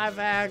 Max to 5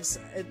 eggs,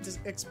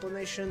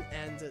 explanation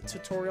and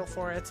tutorial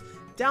for it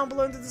down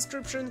below in the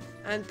description,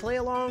 and play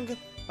along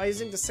by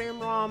using the same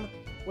ROM,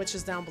 which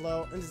is down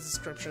below in the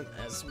description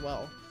as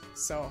well.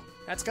 So,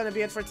 that's gonna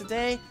be it for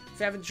today. If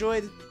you have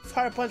enjoyed,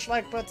 fire a punch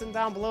like button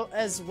down below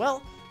as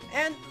well,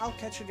 and I'll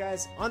catch you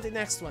guys on the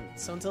next one.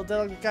 So until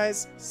then,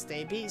 guys,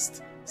 stay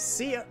beast.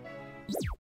 See ya!